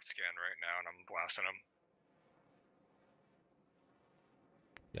the MRAP scan right now, and I'm blasting them.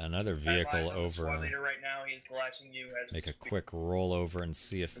 Got another vehicle over. Right now, he's blasting you as make a quick roll over and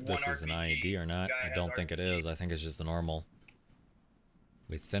see if this is an IED or not. I don't think it is. I think it's just the normal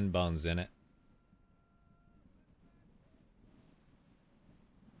with thin bones in it.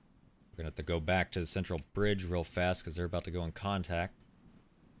 We're gonna have to go back to the central bridge real fast because they're about to go in contact.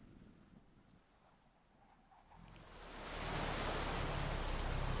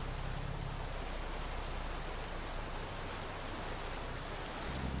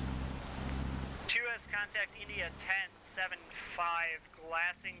 Contact India 10-7-5,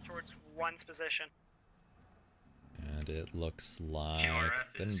 glassing towards 1's position. And it looks like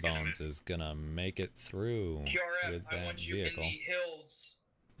Thin Bones is gonna make it through with that vehicle.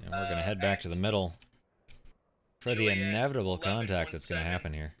 And we're gonna head back to the middle for the inevitable contact that's gonna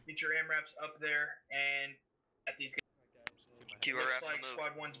happen here. Get your AMRAPs up there and at these guys. Looks like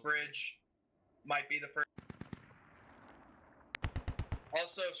Squad 1's bridge might be the first.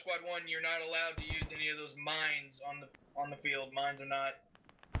 Also, Squad 1, you're not allowed to use any of those mines on the field. Mines are not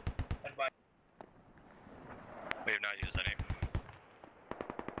advised. We have not used any.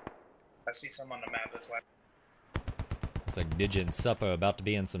 I see some on the map, that's why. Looks like Digit and Suppo about to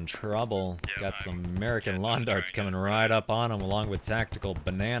be in some trouble. Got some American lawn darts coming right up on them along with Tactical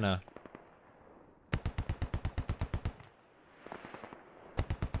Banana.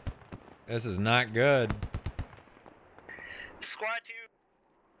 This is not good. Squad 2.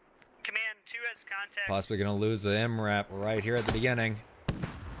 Command 2 has contact. Possibly gonna lose the MRAP right here at the beginning.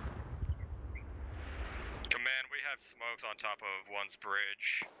 Command, we have smokes on top of 1's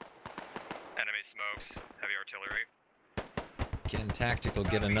bridge. Enemy smokes, heavy artillery. Can Tactical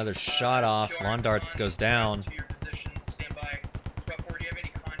get another shot off? Lawn darts goes down.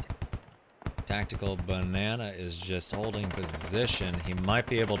 Tactical Banana is just holding position. He might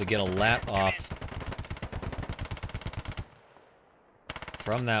be able to get a lat off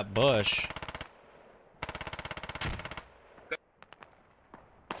from that bush.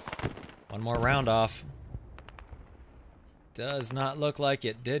 One more round off. Does not look like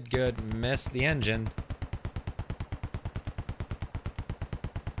it did good. Missed the engine.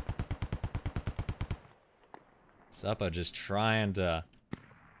 Suppa just trying to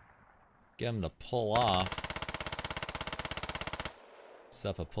get him to pull off.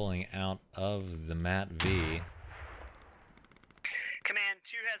 Suppa pulling out of the Mat V. Command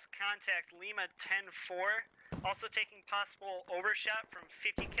 2 has contact Lima 10-4. Also taking possible overshot from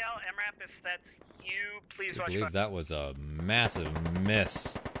 50 cal. MRAP, if that's you, please watch. I believe that was a massive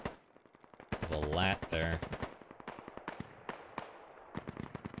miss. The lat there.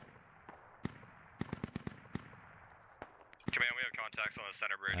 Command, we have contacts on the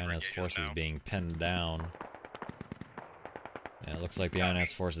center bridge. INS forces being pinned down. And it looks like the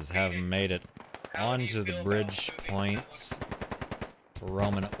INS forces have made it onto the bridge points for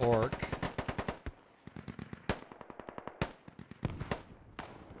Roman Orc.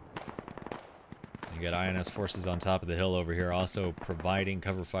 You got INS forces on top of the hill over here, also providing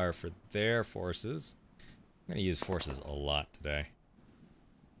cover fire for their forces. I'm going to use forces a lot today.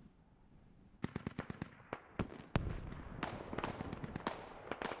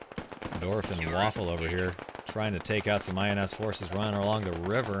 Dorf and Waffle over here trying to take out some INS forces running along the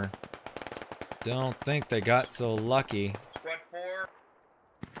river. Don't think they got so lucky. Squad 4.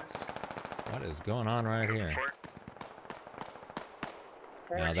 What is going on right here?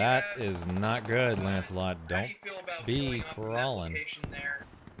 Now that is not good, Lancelot. Don't be crawling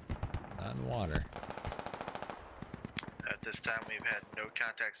on water. At this time, we've had no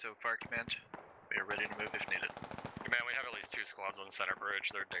contact so far, Command. We are ready to move if needed. Command, we have at least 2 squads on the center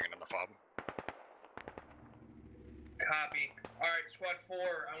bridge. They're digging in the fob. Copy. Alright, Squad 4,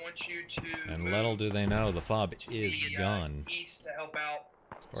 I want you to And little do they know, the fob is gone. East to help out.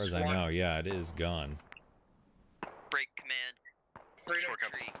 As far as I know, yeah, it is gone. Break command.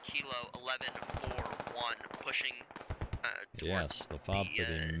 Infantry, Kilo 11-4-1, pushing yes, the fob for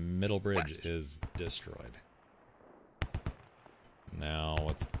the middle bridge is destroyed. Now,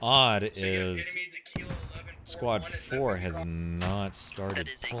 what's odd is Squad 4 has not started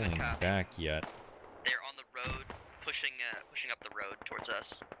pulling back yet. They're on the road, pushing up the road towards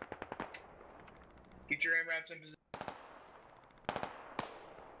us. Get your AMRAPs in position.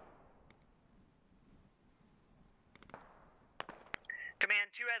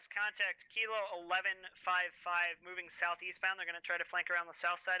 Command 2 has contact. Kilo 1155 moving southeastbound. They're going to try to flank around the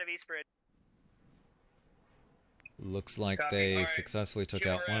south side of East Bridge. Looks like Copy. they Alright. successfully took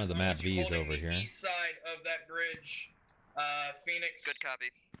out one of the Mat Vs over here. East side of that bridge, Phoenix. Good copy.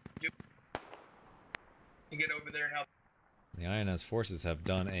 To get over there and help. The INS forces have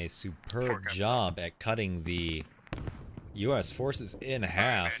done a superb job at cutting the U.S. forces in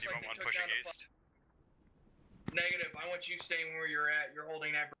half. You want one pushing east? Negative. I want you staying where you're at. You're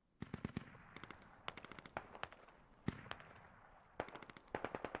holding that.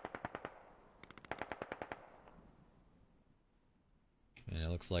 And it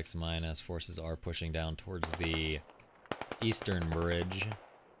looks like some INS forces are pushing down towards the eastern bridge.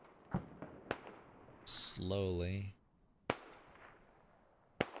 Slowly.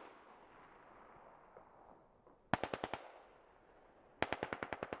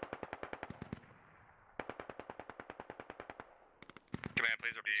 Command,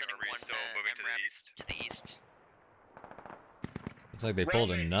 please repeat. Are we still moving to the east? To the east. Looks like they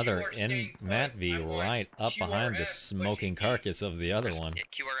pulled another Mat V right up behind the smoking carcass of the other one. Yeah,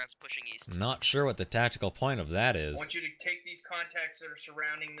 QRF's pushing east. Not sure what the tactical point of that I is. want you to take these contacts that are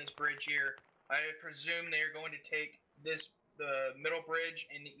surrounding this bridge here. I presume they are going to take the middle bridge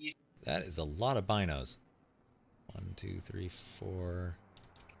and the east. That is a lot of binos. 1, 2, 3, 4,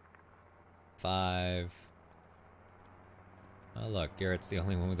 5. Oh look, Garrett's the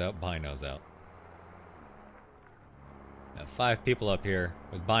only one without binos out. Got 5 people up here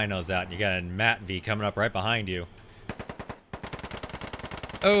with binos out, and you got a Mat V coming up right behind you.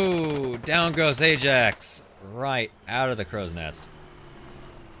 Oh, down goes Ajax. Right out of the crow's nest.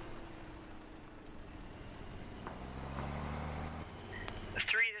 This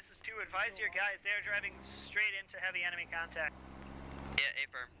is 2. Advise your guys. They are driving straight into heavy enemy contact. Yeah,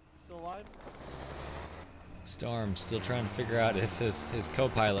 A-firm. Still alive? Storm still trying to figure out if his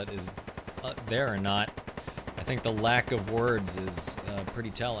co-pilot is there or not. I think the lack of words is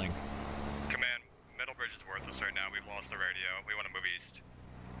pretty telling. Command, middle bridge is worthless right now. We've lost the radio. We want to move east.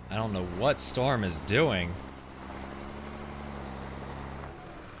 I don't know what Storm is doing.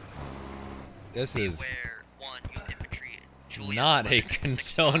 This is not a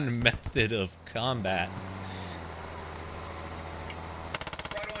condoned method of combat.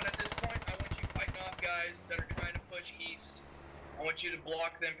 Right on, at this point, I want you fighting off guys that are trying to push east. I want you to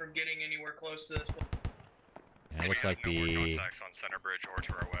block them from getting anywhere close to this. Yeah, it looks like the On center bridge or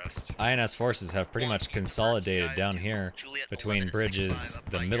to our west. INS forces have pretty much consolidated down here between bridges,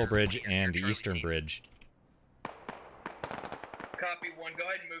 the middle bridge and the eastern bridge. Copy 1. Go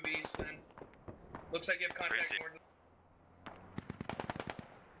ahead and move east then. Looks like you have contact north.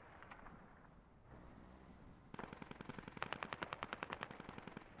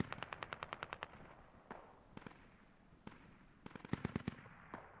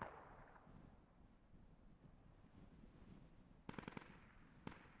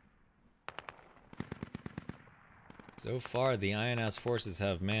 So far, the INS forces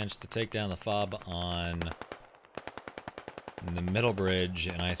have managed to take down the FOB on the middle bridge,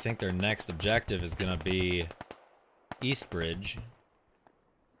 and I think their next objective is going to be East Bridge.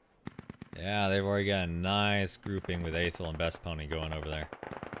 Yeah, they've already got a nice grouping with Aethel and Best Pony going over there.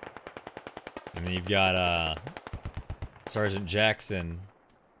 And then you've got Sergeant Jackson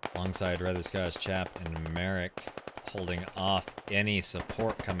alongside Rather Scottish Chap and Merrick holding off any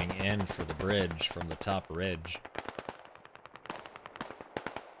support coming in for the bridge from the top ridge.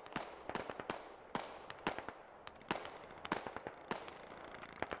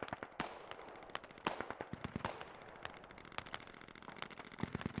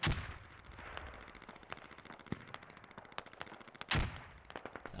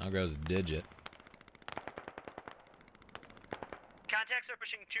 Now goes Digit. Contacts are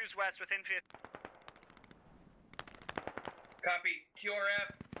pushing 2s west within 50. Copy.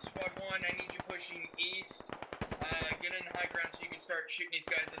 QRF, Squad 1, I need you pushing east. Get in the high ground so you can start shooting these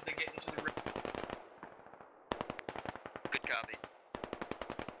guys as they get into the river. Good copy.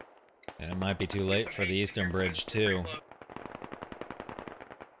 And it might be too late for the eastern bridge too.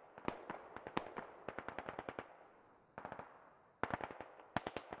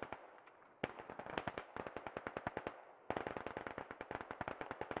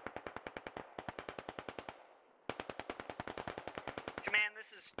 Command,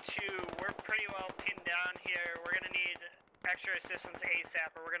 this is 2. We're pretty well pinned down here. We're going to need extra assistance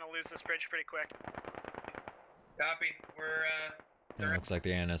ASAP or we're going to lose this bridge pretty quick. Copy. We're, It looks like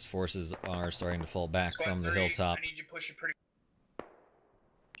the INS forces are starting to fall back Squad from the 3, hilltop. I need you pushing pretty.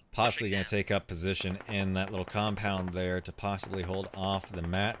 Possibly going to take up position in that little compound there to possibly hold off the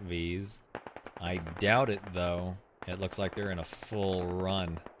Mat Vs. I doubt it though. It looks like they're in a full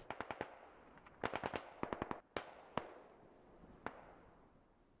run.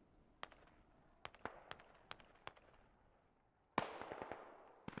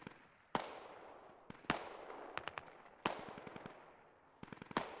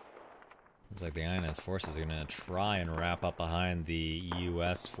 Looks like the INS forces are gonna try and wrap up behind the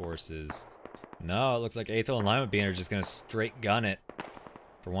US forces. No, it looks like Aethel and Lima Bean are just gonna straight gun it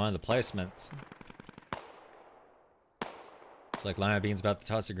for one of the placements. Looks like Lima Bean's about to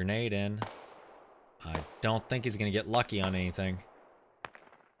toss a grenade in. I don't think he's gonna get lucky on anything.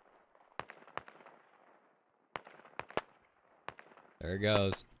 There it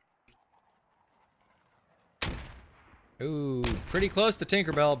goes. Ooh, pretty close to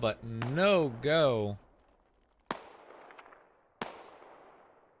Tinkerbell, but no go.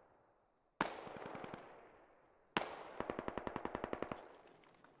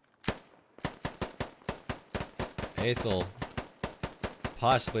 Aethel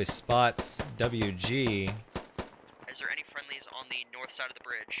possibly spots WG. Is there any friendlies on the north side of the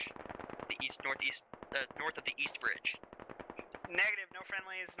bridge? The north of the east bridge. Negative, no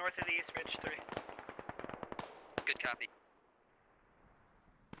friendlies north of the east bridge 3. Good copy.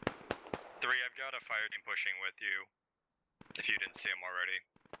 3, I've got a fire team pushing with you. If you didn't see them already.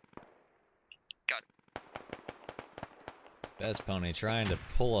 Got it. Best Pony trying to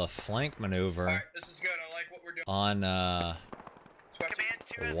pull a flank maneuver. Alright, this is good. I like what we're doing. On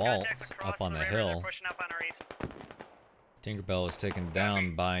Command 2 Walt up on the hill. Pushing up on our east. Tinkerbell was taken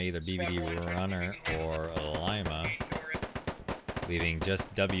down by either BBD Runner or Lima, leaving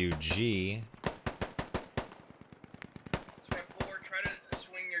just WG. Squad 4, try to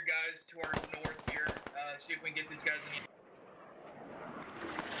swing your guys to our north here. See if we can get these guys in.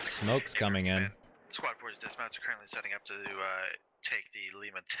 Smoke's coming in. Squad 4's dismounts are currently setting up to take the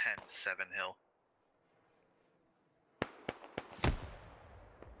Lima 10-7 hill.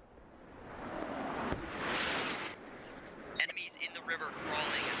 Enemies in the river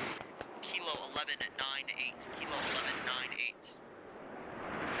crawling. Kilo 1198. Kilo 1198.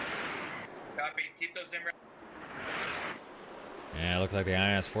 Copy. Keep those in. Yeah, it looks like the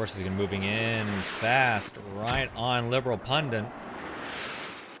INS forces are moving in fast, right on Liberal Pundit.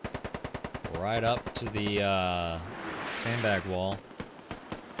 Right up to the sandbag wall.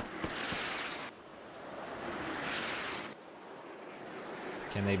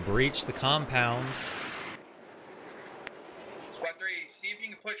 Can they breach the compound? Squad 3, see if you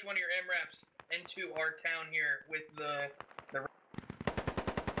can push one of your MRAPs into our town here with the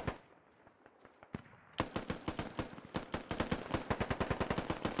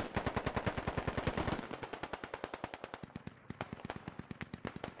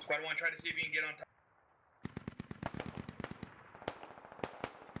Squad 1, try to see if you can get on top.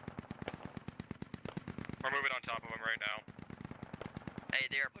 We're moving on top of them right now. Hey,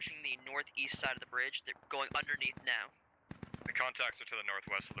 they are pushing the northeast side of the bridge. They're going underneath now. The contacts are to the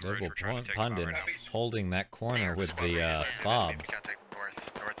northwest of the bridge. Liberal We're trying to take them out Pundit right now. holding that corner with the fob Contact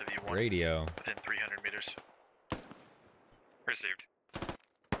north of you. radio. Within 300 meters. Received.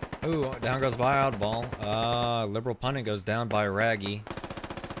 Ooh, down goes by Oddball. Liberal Pundit goes down by Raggy.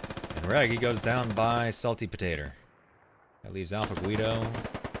 And Raggy goes down by Salty Potato. That leaves Alpha Guido.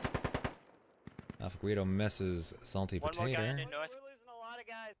 Alpha Guido misses Salty Potato.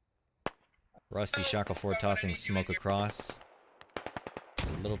 Rusty Shackle 4 tossing smoke across.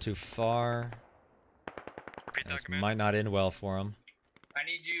 A little too far. This might not end well for him. I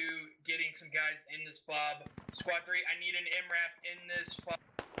need you getting some guys in this fob. Squad 3, I need an MRAP in this fob.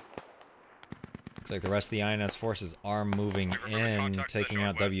 Looks like the rest of the INS forces are moving in, taking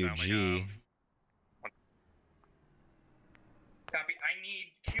out WG. Copy. I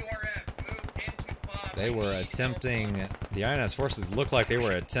need QRF. Move into fob. They were attempting, the INS forces looked like they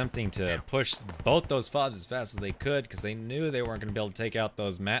were attempting to push both those fobs as fast as they could because they knew they weren't going to be able to take out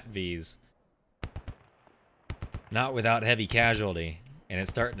those MAT-Vs. Not without heavy casualty, and it's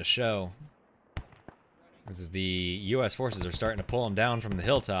starting to show. This is the US forces are starting to pull them down from the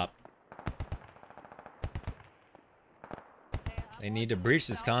hilltop. They need to breach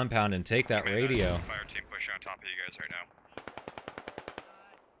this compound and take that radio. Fire team pushing on top of you guys right now.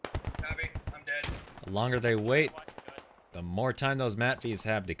 Copy. I'm dead. The longer they wait, the more time those MAT-Vs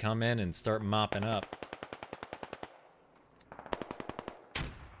have to come in and start mopping up.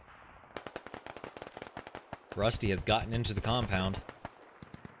 Rusty has gotten into the compound.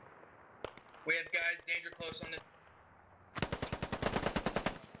 We have guys danger close on this.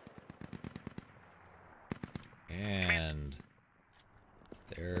 And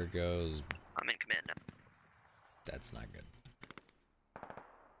there goes. I'm in command now. That's not good.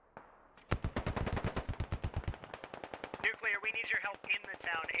 into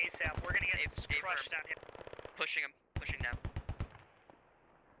town ASAP. We're gonna get crushed down here. Pushing him. Pushing down.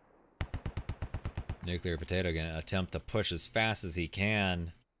 Nuclear Potato gonna attempt to push as fast as he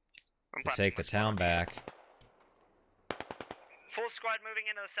can to take the town back. Full squad moving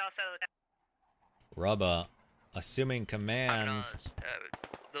into the south side of the town. Rubba, assuming command.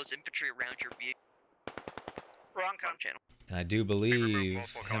 Those infantry around your vehicle. Wrong channel. And I do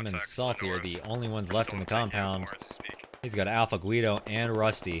believe him and Salty are the only ones left in the compound. He's got Alpha Guido and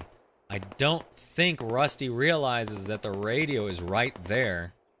Rusty. I don't think Rusty realizes that the radio is right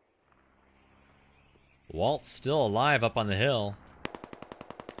there. Walt's still alive up on the hill.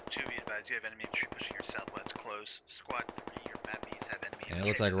 2, be advised, you have enemy infantry pushing your southwest close. Squad 3, your map Bs have enemy infantry. And it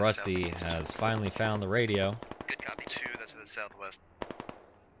looks like Rusty has finally found the radio. Good copy. 2, that's to the southwest.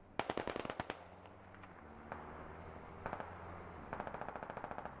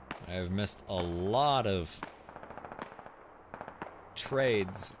 I've missed a lot of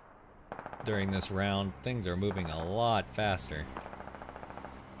trades during this round. Things are moving a lot faster.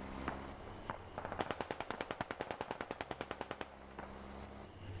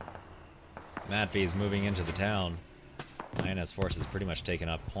 Matvi is moving into the town. INS forces pretty much taken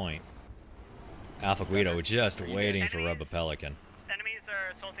up point. Alpha Guido just waiting for Rubba Pelican. Enemies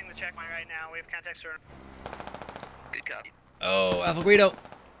are assaulting the checkpoint right now. We have contacts for. Good copy. Oh, Alpha Guido!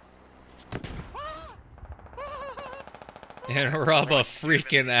 And Rubba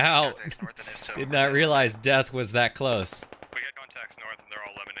freaking out. Did not realize death was that close. We got contacts north and they're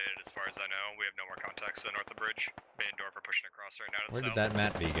all eliminated as far as I know. We have no more contacts north of the bridge. Bandorf are pushing across right now to the Where did south. that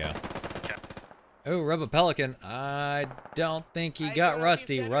Matt V go? Oh, Rubba Pelican. I don't think he got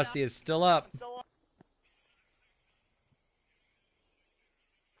Rusty. Rusty is still up.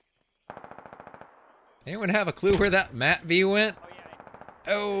 Anyone have a clue where that Matt V went?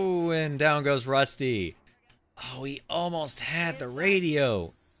 Oh, and down goes Rusty. Oh, he almost had the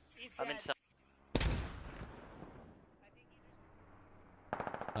radio.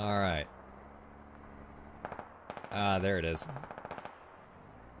 All right. Ah, there it is.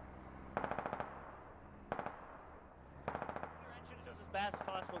 As bad as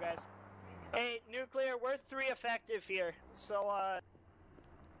possible, guys. Hey, nuclear, we're 3 effective here, so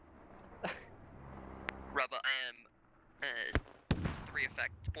Rubba, I am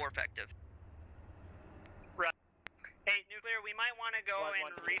 4 effective. Right. Hey, nuclear, we might want to go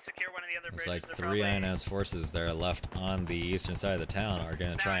and re-secure one of the other Looks bridges. like 3 INS forces that are left on the eastern side of the town are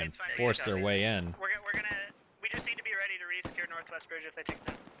going to try and force their way in. We just need to be ready to re-secure Northwest Bridge if they take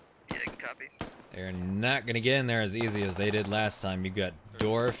that. Yeah, copy. They're not going to get in there as easy as they did last time. You've got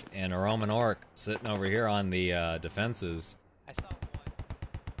Dorf and a Roman Orc sitting over here on the defenses. I saw one.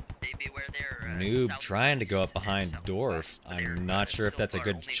 They beware there. Noob trying to go up behind Dorf. I'm not sure if that's a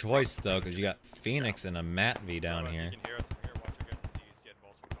good choice though, because you got Phoenix and a Matt V down here.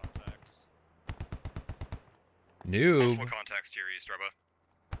 Noob. Contacts to your east, Rubba.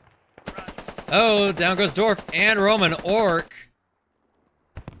 Oh, down goes Dorf and Roman Orc.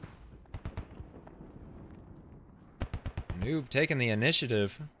 Noob taking the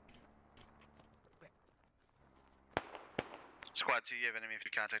initiative. Squad 2, you have enemy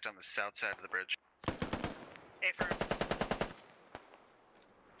infantry contact on the south side of the bridge.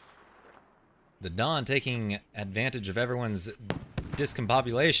 The Dawn taking advantage of everyone's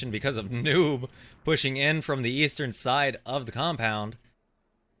discombobulation because of Noob pushing in from the eastern side of the compound.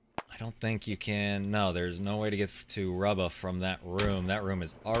 I don't think you can... No, there's no way to get to Rubba from that room. That room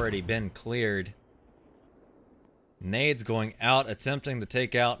has already been cleared. Nade's going out, attempting to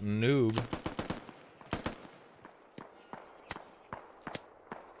take out Noob.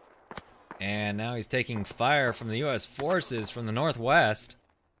 And now he's taking fire from the U.S. forces from the northwest.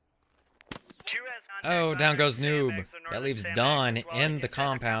 Oh, down goes Noob. That leaves Dawn in the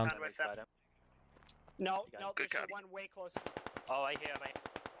compound. No, there's one way close. Oh, I hear, mate.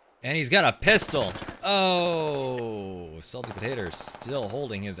 And he's got a pistol. Oh, Salty Potato still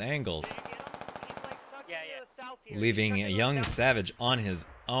holding his angles. Leaving a young Savage on his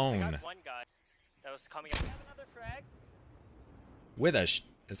own. One guy that was coming up. Another frag. With a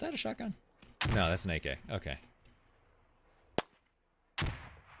is that a shotgun? No, that's an AK. Okay.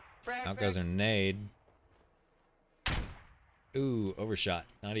 Out goes her nade. Ooh, overshot.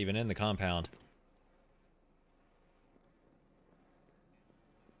 Not even in the compound.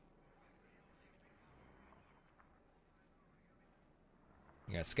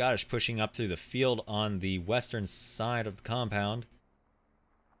 You got Scottish pushing up through the field on the western side of the compound.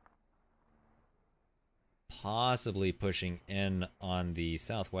 Possibly pushing in on the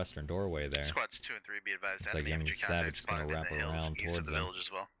southwestern doorway there. Squads 2 and 3, be advised. Looks like young Savage is going to wrap around towards them.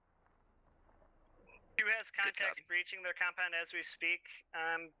 Well. Two has contacts breaching their compound as we speak.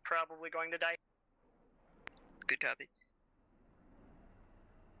 I'm probably going to die. Good copy.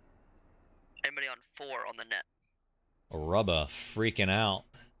 Anybody on 4 on the net? Rubba freaking out.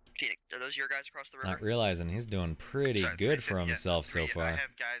 Phoenix, are those your guys across the river? Not realizing he's doing pretty good for himself so far. I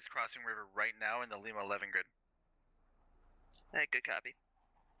have guys crossing river right now in the Lima 11 grid. Hey, good copy.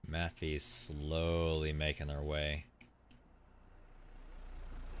 Matthews slowly making their way.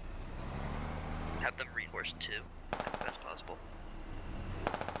 Have them reinforced too, if that's possible.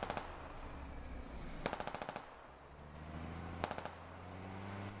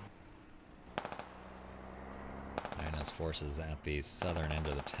 INS forces at the southern end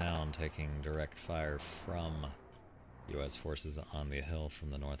of the town taking direct fire from U.S. forces on the hill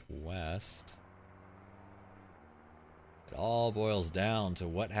from the northwest. It all boils down to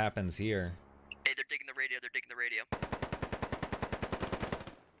what happens here. Hey, they're digging the radio, they're digging the radio.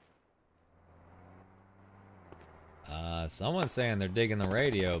 Someone's saying they're digging the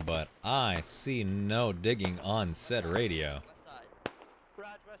radio, but I see no digging on said radio. West side.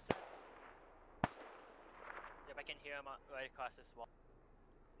 Garage west side. Yep, I can hear them right across this wall.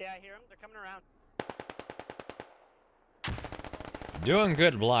 Yeah, I hear them. They're coming around. Doing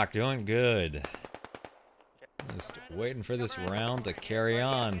good, Block, doing good. Just waiting for this round to carry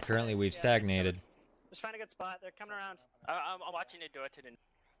on. Currently, we've stagnated. Just find a good spot. They're coming around. I'm watching the door to the...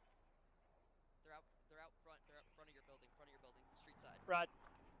 They're out front of your building, street side. Rod.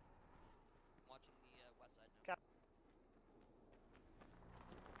 I'm watching the west side now.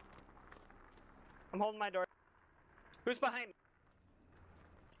 I'm holding my door. Who's behind me?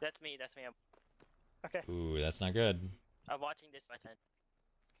 That's me. Okay. Ooh, that's not good. I'm watching this west side.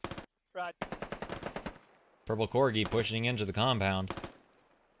 Rod. Purple Corgi pushing into the compound.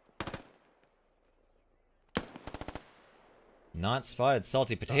 Not spotted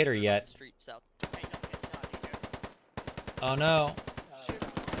Salty Potato yet. Street south. Oh no.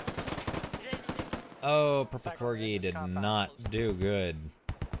 Oh, Purple Corgi did not do good.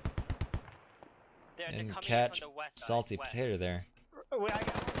 Didn't catch Salty Potato there.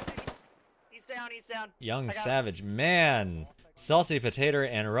 He's down. Young Savage, man. Salty Potato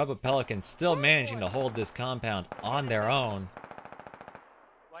and Rubber Pelican still managing to hold this compound on their own.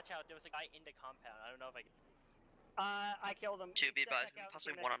 Watch out, there was a guy in the compound. I don't know if I can... I killed him. 2, be advised,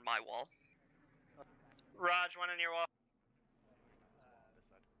 possibly one on my wall. Raj, one on your wall.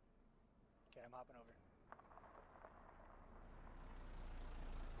 Okay, I'm hopping over.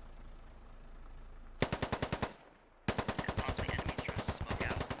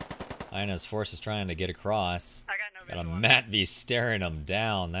 INS force is trying to get across. I got no Got a visual. Matt V staring him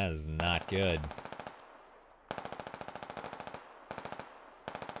down. That is not good.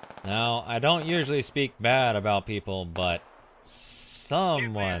 Now, I don't usually speak bad about people, but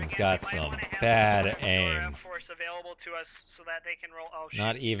someone's got some bad aim. Force available to us so that they can roll. Oh, shit.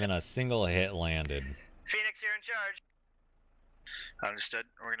 Not even a single hit landed. Phoenix, you're in charge. Understood.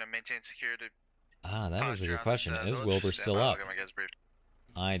 We're gonna maintain security. Ah, that is a good on question. this, Is village. Wilbur Stand still by, I'll up? get my guys briefed.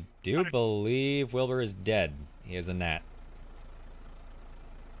 I do believe Wilbur is dead. He is a gnat.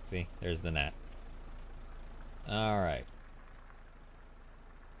 See, there's the gnat. Alright.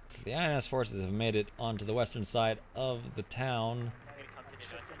 So the INS forces have made it onto the western side of the town.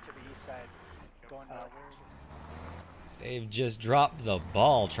 To the east side. Going They've just dropped the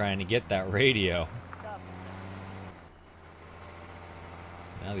ball trying to get that radio.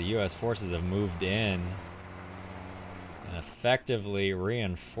 Now the U.S. forces have moved in and effectively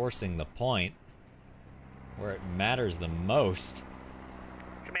reinforcing the point where it matters the most.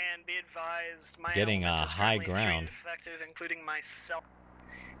 Command, be advised. My Getting element a is high currently ground. 3 effective, including myself.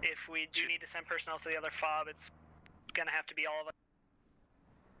 If we do need to send personnel to the other fob, it's gonna have to be all of us.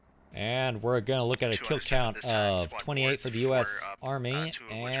 And we're going to look at a kill count of 28 for the U.S. Army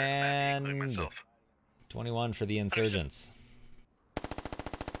and 21 for the insurgents.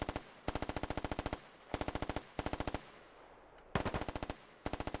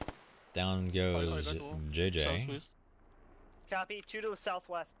 Down goes JJ. Copy. 2 to the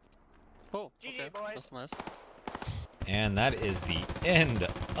southwest. Oh, GG, okay. boys. That's nice. And that is the end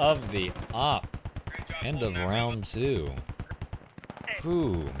of the op. End of round 2.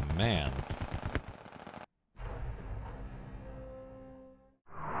 Whew, man.